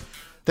 Rod,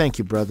 thank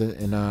you, brother.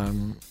 And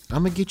I'm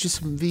gonna get you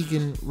some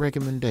vegan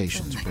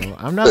recommendations, bro.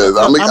 I'm not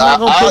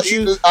gonna put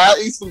you. I'll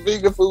eat some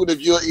vegan food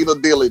if you'll eat a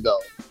dilly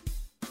dog.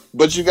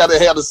 But you gotta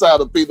have the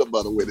side of peanut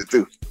butter with it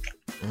too.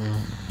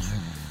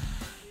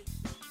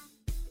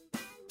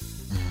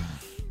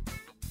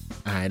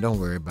 All right, don't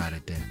worry about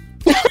it then.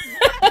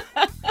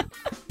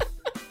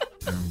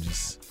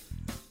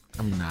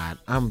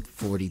 I'm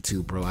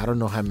 42, bro. I don't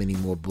know how many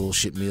more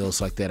bullshit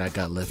meals like that I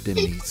got left in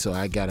me, so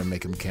I gotta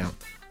make them count.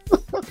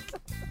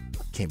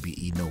 Can't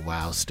be eating no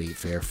wild state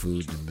fair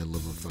food in the middle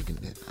of a fucking...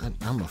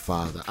 I'm a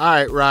father. All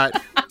right, Rod.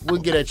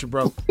 We'll get at you,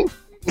 bro.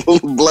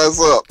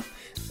 Bless up.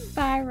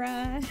 Bye,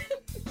 Rod.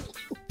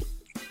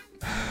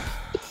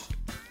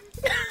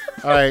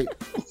 All right.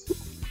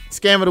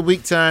 Scam of the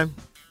week time.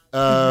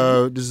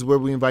 This is where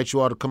we invite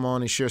you all to come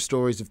on and share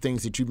stories of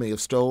things that you may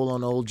have stole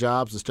on old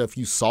jobs, the stuff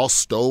you saw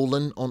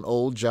stolen on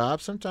old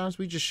jobs. Sometimes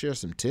we just share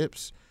some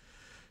tips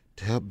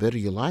to help better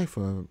your life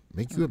or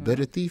make you a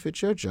better thief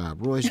at your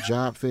job.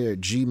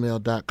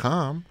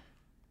 Roy'sJobFair@gmail.com.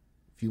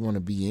 If you want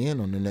to be in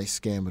on the next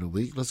scam of the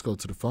week, let's go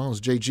to the phones.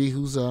 JG,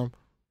 who's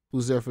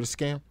Who's there for the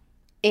scam?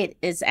 It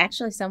is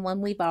actually someone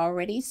we've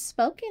already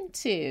spoken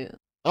to.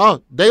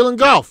 Oh, Dalen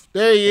Goff.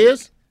 There he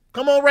is.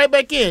 Come on right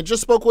back in.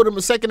 Just spoke with him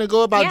a second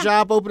ago about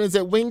job openings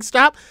at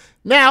Wingstop.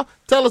 Now,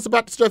 tell us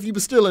about the stuff you were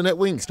stealing at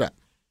Wingstop.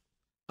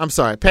 I'm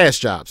sorry,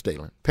 past jobs,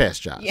 Dalen.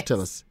 Past jobs. Yes.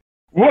 Tell us.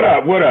 What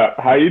up? What up?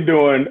 How you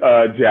doing,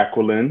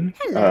 Jacqueline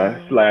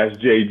slash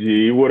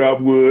JG? What up,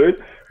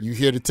 Wood? You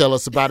here to tell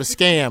us about a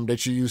scam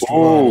that you used to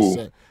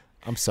run?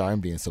 I'm sorry, I'm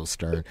being so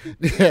stern.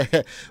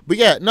 But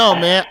yeah, no,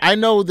 man. I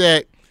know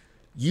that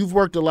you've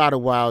worked a lot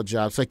of wild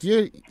jobs. Like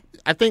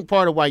I think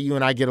part of why you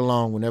and I get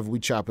along whenever we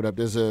chop it up,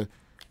 there's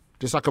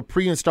like a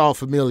pre-installed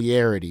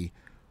familiarity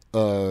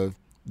of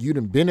you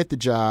done been at the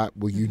job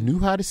where you knew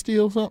how to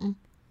steal something,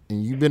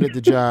 and you've been at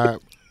the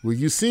job where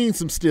you seen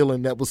some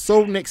stealing that was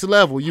so next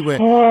level, you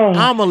went,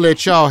 I'm going to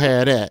let y'all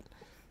have that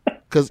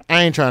because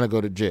I ain't trying to go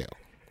to jail.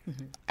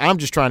 Mm-hmm. I'm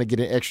just trying to get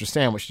an extra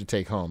sandwich to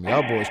take home.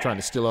 Y'all boys trying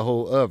to steal a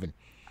whole oven.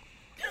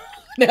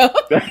 No.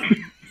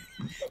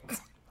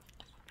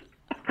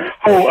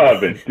 Whole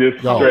oven, just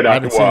straight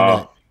out the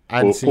wall.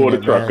 Pull the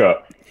truck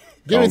up.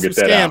 Give me some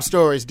scam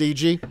stories,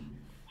 DG.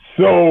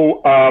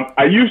 So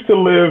I used to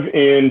live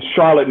in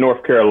Charlotte,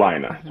 North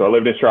Carolina. So I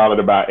lived in Charlotte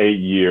about 8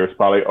 years,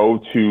 probably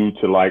 2002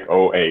 to like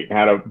 2008.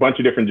 Had a bunch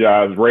of different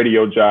jobs,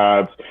 radio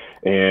jobs,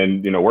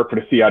 and, worked for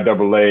the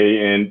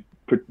CIAA. And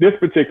this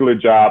particular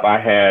job I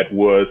had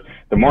was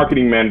the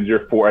marketing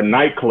manager for a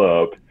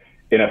nightclub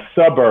in a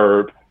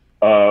suburb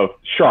of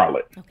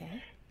Charlotte.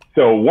 Okay.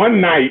 So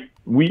one night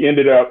we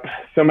ended up,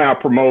 somehow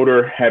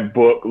promoter had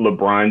booked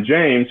LeBron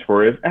James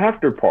for his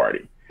after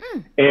party.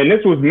 And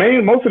this was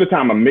most of the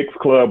time a mixed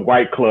club,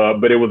 white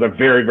club, but it was a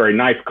very, very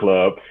nice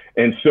club.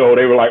 And so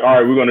they were like, all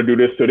right, we're going to do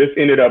this. So this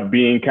ended up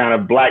being kind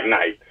of Black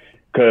Night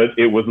because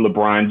it was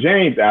LeBron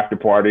James after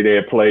party. They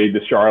had played the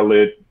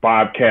Charlotte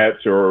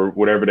Bobcats or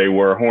whatever they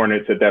were,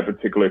 Hornets at that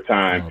particular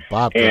time. Oh,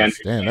 Bobcats,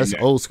 damn, that's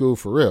old school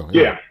for real.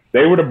 Yeah,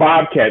 they were the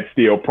Bobcats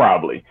still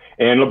probably.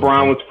 And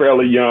LeBron was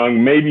fairly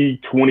young,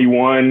 maybe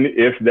 21,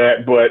 if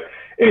that, but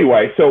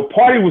anyway, so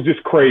party was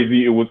just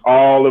crazy. It was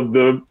all of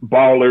the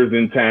ballers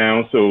in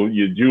town. So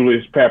your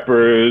Julius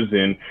Peppers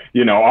and,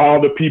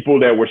 all the people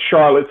that were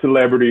Charlotte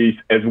celebrities,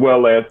 as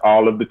well as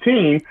all of the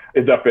team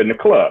is up in the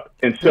club.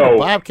 And so the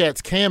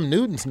Bobcats, Cam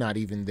Newton's not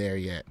even there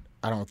yet,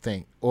 I don't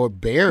think, or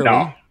barely.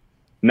 No,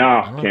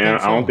 I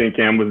don't think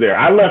Cam was there.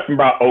 I left in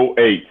about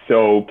 2008,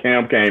 so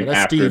Cam came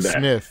after Steve that.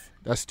 Smith.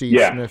 That's Steve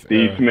Smith.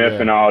 Steve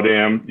Smith and all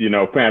them,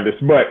 Panthers.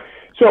 But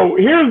so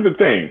here's the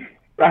thing.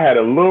 I had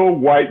a little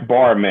white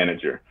bar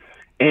manager,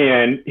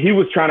 and he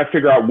was trying to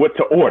figure out what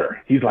to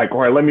order. He's like, all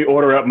right, let me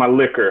order up my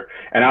liquor.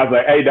 And I was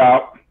like, hey,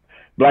 dog,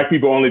 Black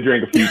people only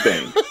drink a few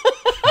things.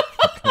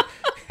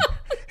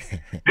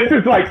 This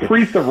is like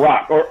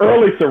pre-Ciroc or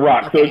early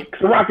Ciroc. Okay.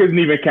 So Ciroc doesn't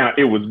even count.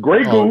 It was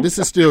Grey Goose. This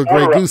is still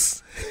Grey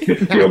Goose.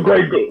 This is still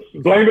Grey Goose.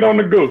 Blame it on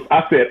the goose.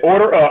 I said,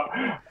 order up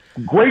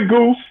Grey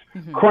Goose,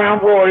 Crown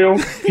Royal,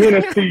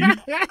 Hennessy.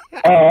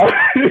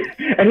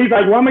 And he's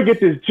like, well, I'm going to get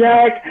this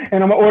Jack,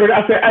 and I'm going to order it.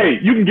 I said, hey,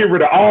 you can get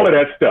rid of all of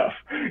that stuff.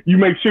 You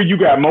make sure you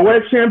got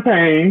Moet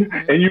Champagne,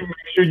 and you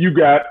make sure you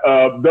got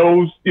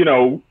those,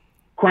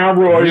 Crown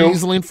Royal.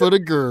 Riesling for the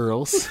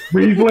girls.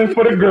 Riesling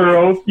for the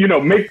girls.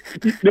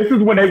 This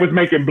is when they was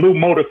making blue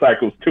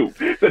motorcycles, too.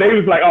 So they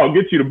was like, oh,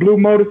 get you the blue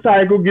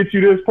motorcycle, get you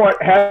this part,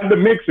 have the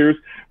mixers,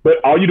 but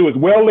all you do is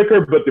well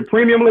liquor, but the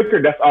premium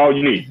liquor, that's all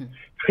you need.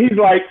 He's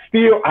like,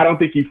 still, I don't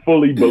think he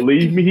fully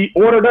believed me. He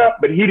ordered up,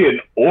 but he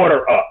didn't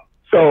order up.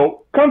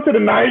 So come to the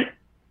night,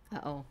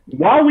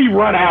 while we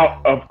run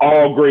out of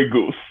all Grey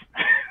Goose.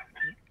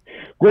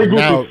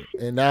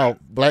 And now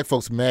Black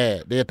folks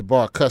mad. They at the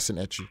bar cussing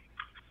at you.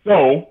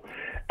 So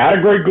out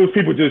of Grey Goose,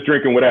 people just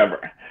drinking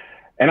whatever.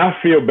 And I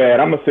feel bad.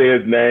 I'm going to say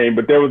his name,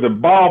 but there was a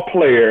ball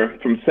player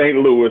from St.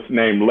 Louis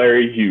named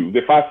Larry Hughes.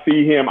 If I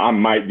see him, I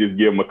might just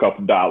give him a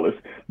couple dollars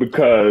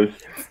because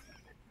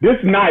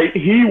this night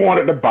he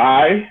wanted to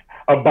buy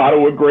a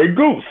bottle of Grey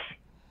Goose.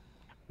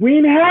 We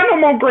ain't had no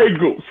more Grey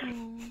Goose.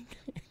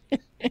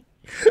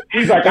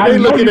 He's like, they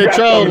looking at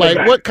y'all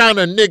like, what kind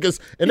of niggas?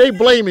 And they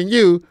blaming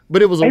you,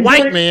 but it was a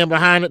white man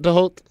behind it the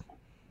whole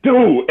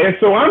Dude, and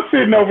so I'm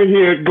sitting over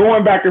here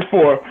going back and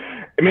forth.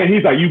 And man,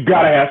 he's like, you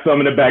got to have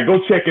some in the back. Go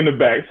check in the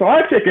back. So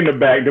I check in the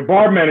back. The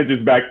bar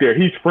manager's back there.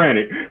 He's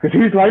frantic because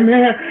he's like,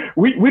 man,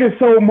 we done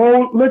sold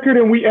more liquor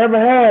than we ever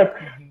have.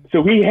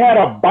 So we had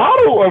a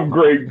bottle of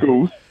Grey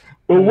Goose,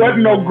 but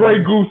wasn't no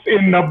Grey Goose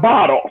in the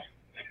bottle.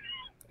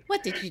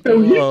 What did you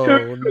do?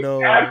 So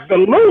no.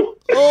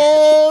 Absolute.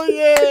 Oh,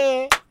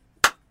 yeah.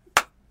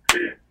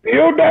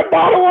 Filled that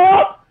bottle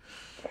up.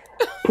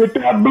 Put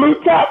that blue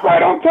top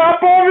right on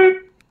top of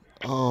it.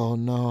 Oh,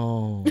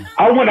 no.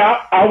 I went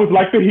out. I was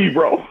like the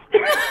hero.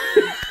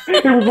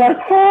 It was like,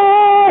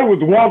 I was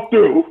walked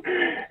through.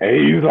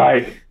 And he's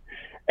like,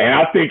 and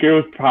I think it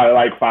was probably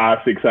like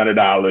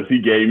 $500-600. He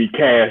gave me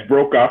cash,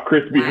 broke off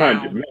crispy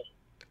 100. Man,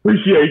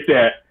 appreciate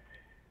that.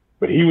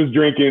 But he was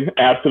drinking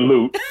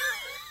Absolute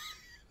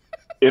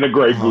in a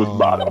Grey Goose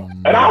bottle. No.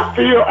 And I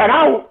feel, and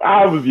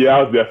I was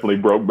definitely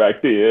broke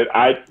back then.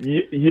 I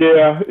feel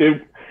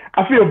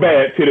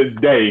bad to this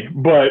day,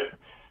 but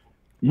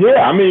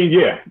Yeah, I mean,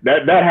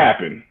 that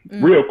happened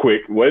real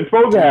quick. Wasn't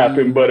supposed to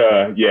happen, but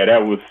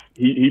that was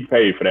he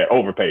paid for that,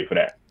 overpaid for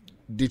that.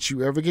 Did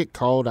you ever get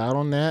called out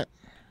on that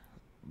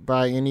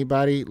by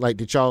anybody? Like,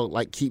 did y'all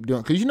like keep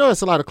doing? Because you know,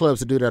 it's a lot of clubs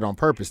that do that on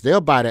purpose.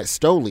 They'll buy that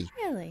Stoli.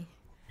 Really?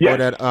 Yeah. Or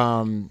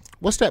that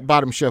what's that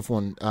bottom shelf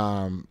one?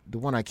 The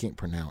one I can't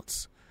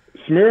pronounce.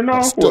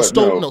 Smirnoff?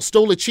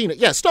 Stolicina.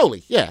 Yeah,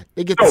 Stoli. Yeah,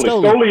 they get the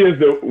Stoli. Stoli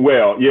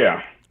is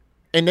yeah.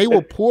 And they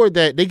will pour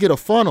that. They get a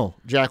funnel,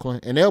 Jacqueline,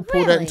 and they'll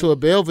pour that into a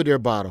Belvedere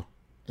bottle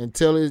and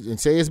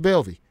say it's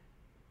Belvy.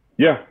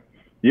 Yeah,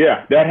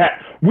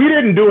 we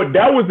didn't do it.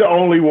 That was the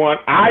only one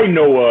I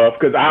know of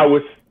because I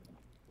was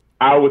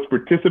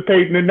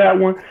participating in that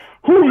one.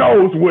 Who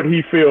knows what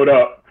he filled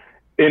up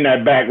in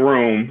that back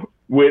room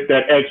with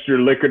that extra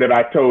liquor that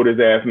I told his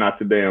ass not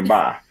to damn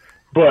buy,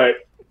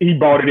 but he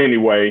bought it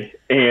anyway,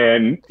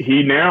 and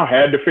he now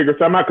had to figure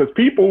something out because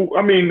people,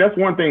 I mean, that's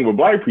one thing with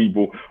black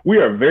people. We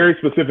are very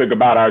specific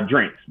about our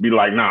drinks. Be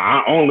like,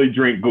 nah, I only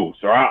drink Goose,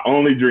 or I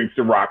only drink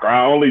Ciroc, or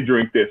I only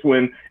drink this.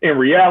 When in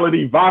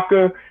reality,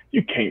 vodka,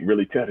 you can't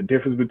really tell the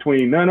difference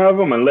between none of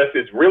them unless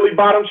it's really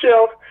bottom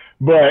shelf.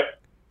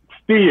 But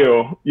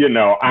still, you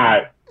know,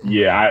 that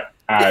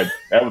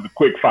was a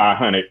quick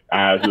 500.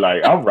 I was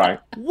like, all right.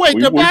 Wait,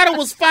 the bottle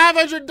was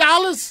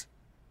 $500?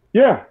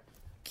 Yeah.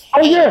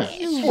 Oh yeah,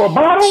 for a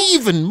bottle?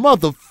 Even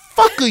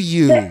motherfucker,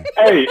 you.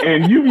 Hey,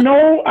 and you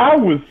know, I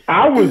was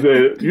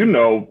a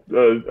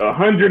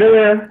 100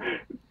 air,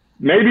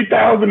 maybe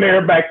 1,000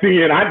 air back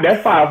then.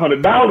 That's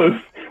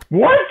 $500.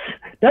 What?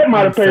 That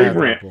might have paid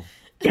rent.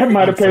 That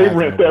might have paid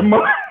rent that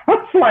month. I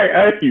was like,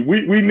 hey,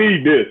 we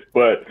need this.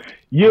 But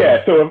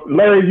yeah, so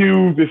Larry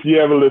Hughes, if you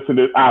ever listen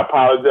to this, I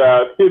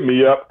apologize. Hit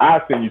me up.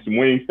 I'll send you some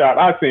Wingstop.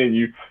 I'll send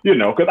you,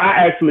 because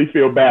I actually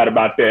feel bad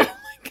about that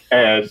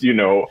as,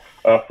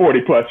 a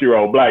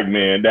 40-plus-year-old black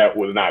man. That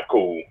was not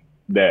cool.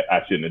 That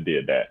I shouldn't have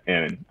did that,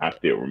 and I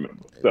still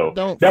remember. So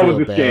that was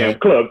a scam,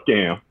 club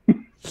scam.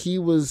 He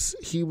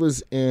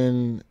was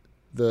in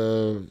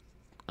the.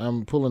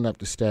 I'm pulling up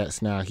the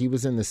stats now. He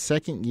was in the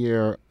second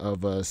year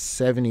of a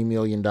 $70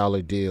 million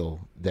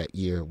deal that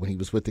year when he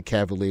was with the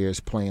Cavaliers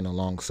playing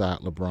alongside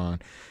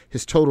LeBron.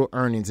 His total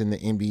earnings in the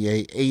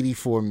NBA,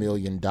 $84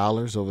 million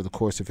over the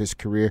course of his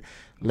career.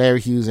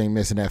 Larry Hughes ain't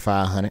missing that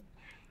 500.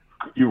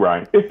 You're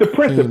right. It's the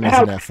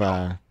principality.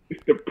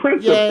 It's the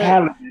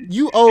principality. Yeah,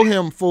 you owe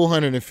him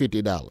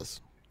 $450.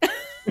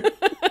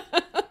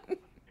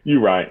 You're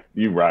right.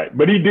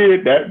 But he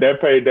did that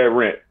paid that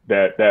rent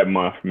that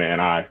month,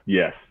 man.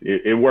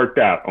 It worked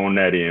out on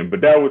that end.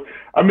 But that was,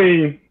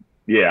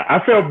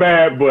 I felt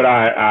bad, but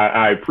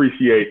I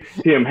appreciate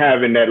him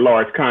having that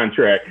large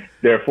contract.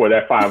 Therefore,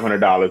 that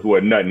 $500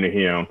 wasn't nothing to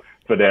him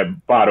for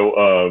that bottle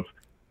of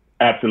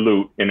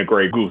Absolute in a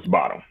Grey Goose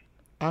bottle.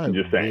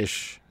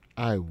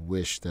 I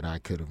wish that I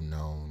could have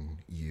known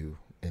you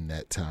in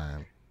that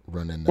time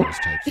running those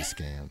types of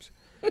scams.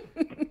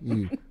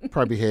 You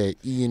probably had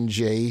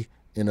E&J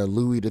in a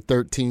Louis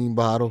XIII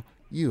bottle.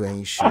 You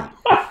ain't shit.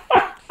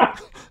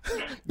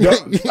 Nope,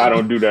 I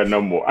don't do that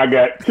no more. I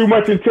got too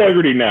much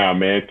integrity now,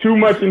 man. Too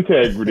much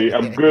integrity.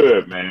 I'm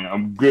good, man.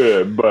 I'm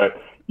good.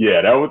 But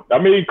yeah,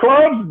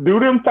 clubs do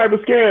them type of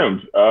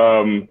scams.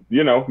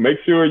 Make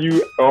sure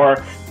you are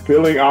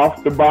filling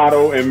off the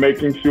bottle and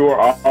making sure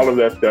all of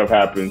that stuff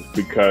happens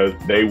because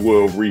they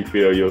will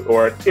refill you,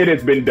 or it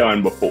has been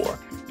done before.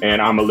 And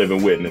I'm a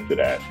living witness to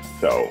that.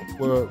 So,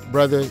 well,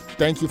 brother,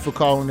 thank you for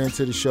calling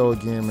into the show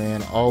again,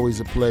 man. Always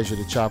a pleasure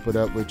to chop it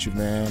up with you,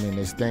 man. And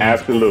this thing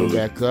absolutely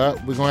back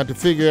up. We're gonna have to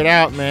figure it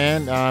out,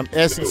 man.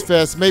 Essence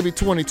Fest, maybe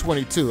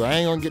 2022. I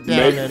ain't gonna get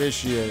down there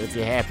this year if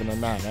it happen or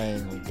not. I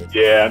ain't gonna get.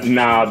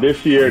 Yeah,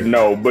 this year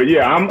no. But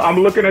yeah, I'm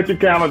looking at your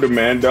calendar,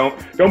 man.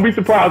 Don't be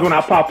surprised when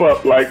I pop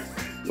up like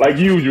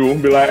usual.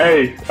 Be like,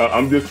 hey,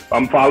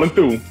 I'm following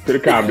through to the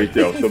comedy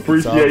show. So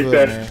appreciate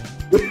that. Man.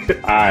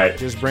 All right.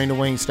 Just bring the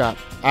Wingstop.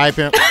 All right,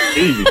 pimp.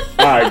 Easy.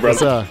 All right,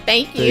 brother.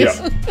 Thank you.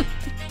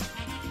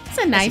 It's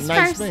a nice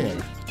person.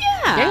 Man.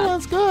 Yeah.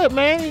 Galen's good,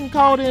 man. You can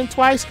call it in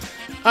twice.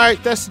 All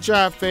right, that's the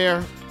job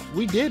fair.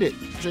 We did it,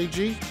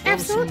 JG.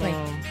 Absolutely.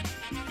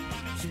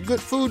 Some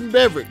good food and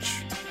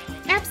beverage.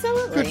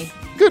 Absolutely.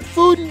 Good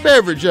food and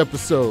beverage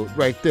episode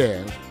right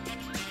there.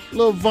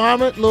 Little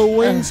vomit, little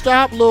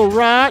Wingstop, little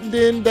rod,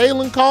 then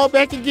Dalen called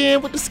back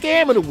again with the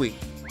scam of the week.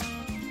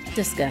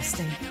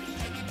 Disgusting.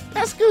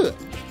 That's good.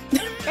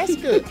 That's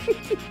good.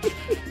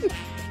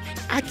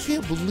 I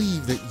can't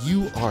believe that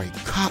you are a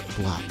cock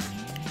block.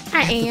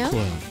 I am.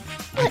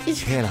 I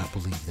cannot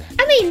believe that.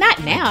 I mean,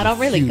 not now. I don't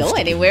really go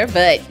anywhere,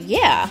 but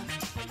yeah.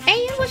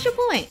 And what's your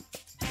point?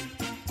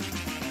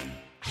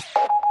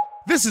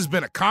 This has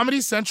been a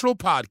Comedy Central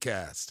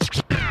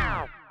podcast.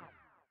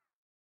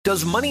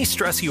 Does money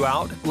stress you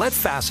out? Let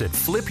Facet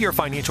flip your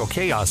financial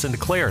chaos into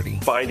clarity.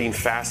 Finding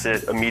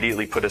Facet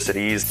immediately put us at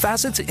ease.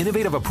 Facet's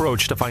innovative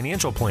approach to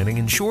financial planning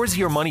ensures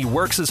your money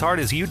works as hard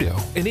as you do,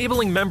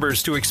 enabling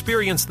members to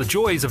experience the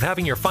joys of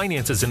having your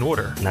finances in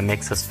order. And that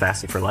makes us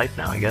Facet for life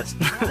now, I guess.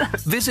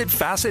 Visit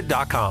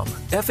Facet.com,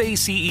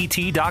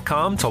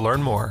 FACET.com to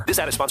learn more. This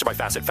ad is sponsored by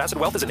Facet. Facet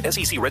Wealth is an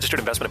SEC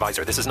registered investment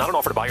advisor. This is not an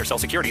offer to buy or sell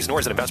securities,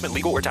 nor is it investment,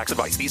 legal, or tax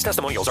advice. These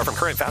testimonials are from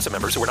current Facet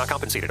members who are not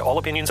compensated. All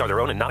opinions are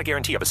their own and not a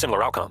guarantee of a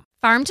similar outcome.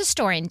 Farm to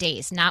store in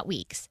days, not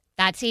weeks.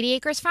 That's 80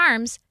 Acres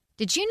Farms.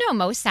 Did you know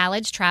most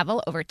salads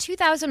travel over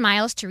 2,000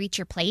 miles to reach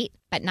your plate?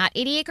 But not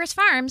 80 Acres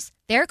Farms.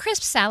 Their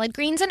crisp salad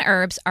greens and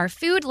herbs are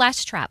food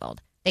less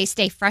traveled. They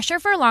stay fresher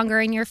for longer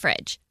in your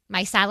fridge.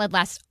 My salad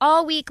lasts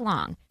all week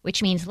long,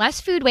 which means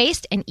less food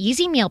waste and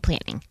easy meal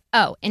planning.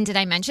 Oh, and did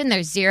I mention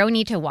there's zero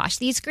need to wash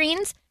these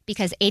greens?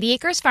 Because 80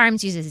 Acres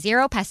Farms uses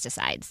zero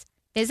pesticides.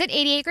 Visit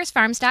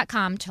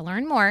 80acresfarms.com to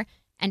learn more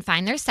and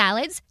find their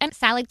salads and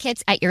salad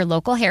kits at your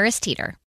local Harris Teeter.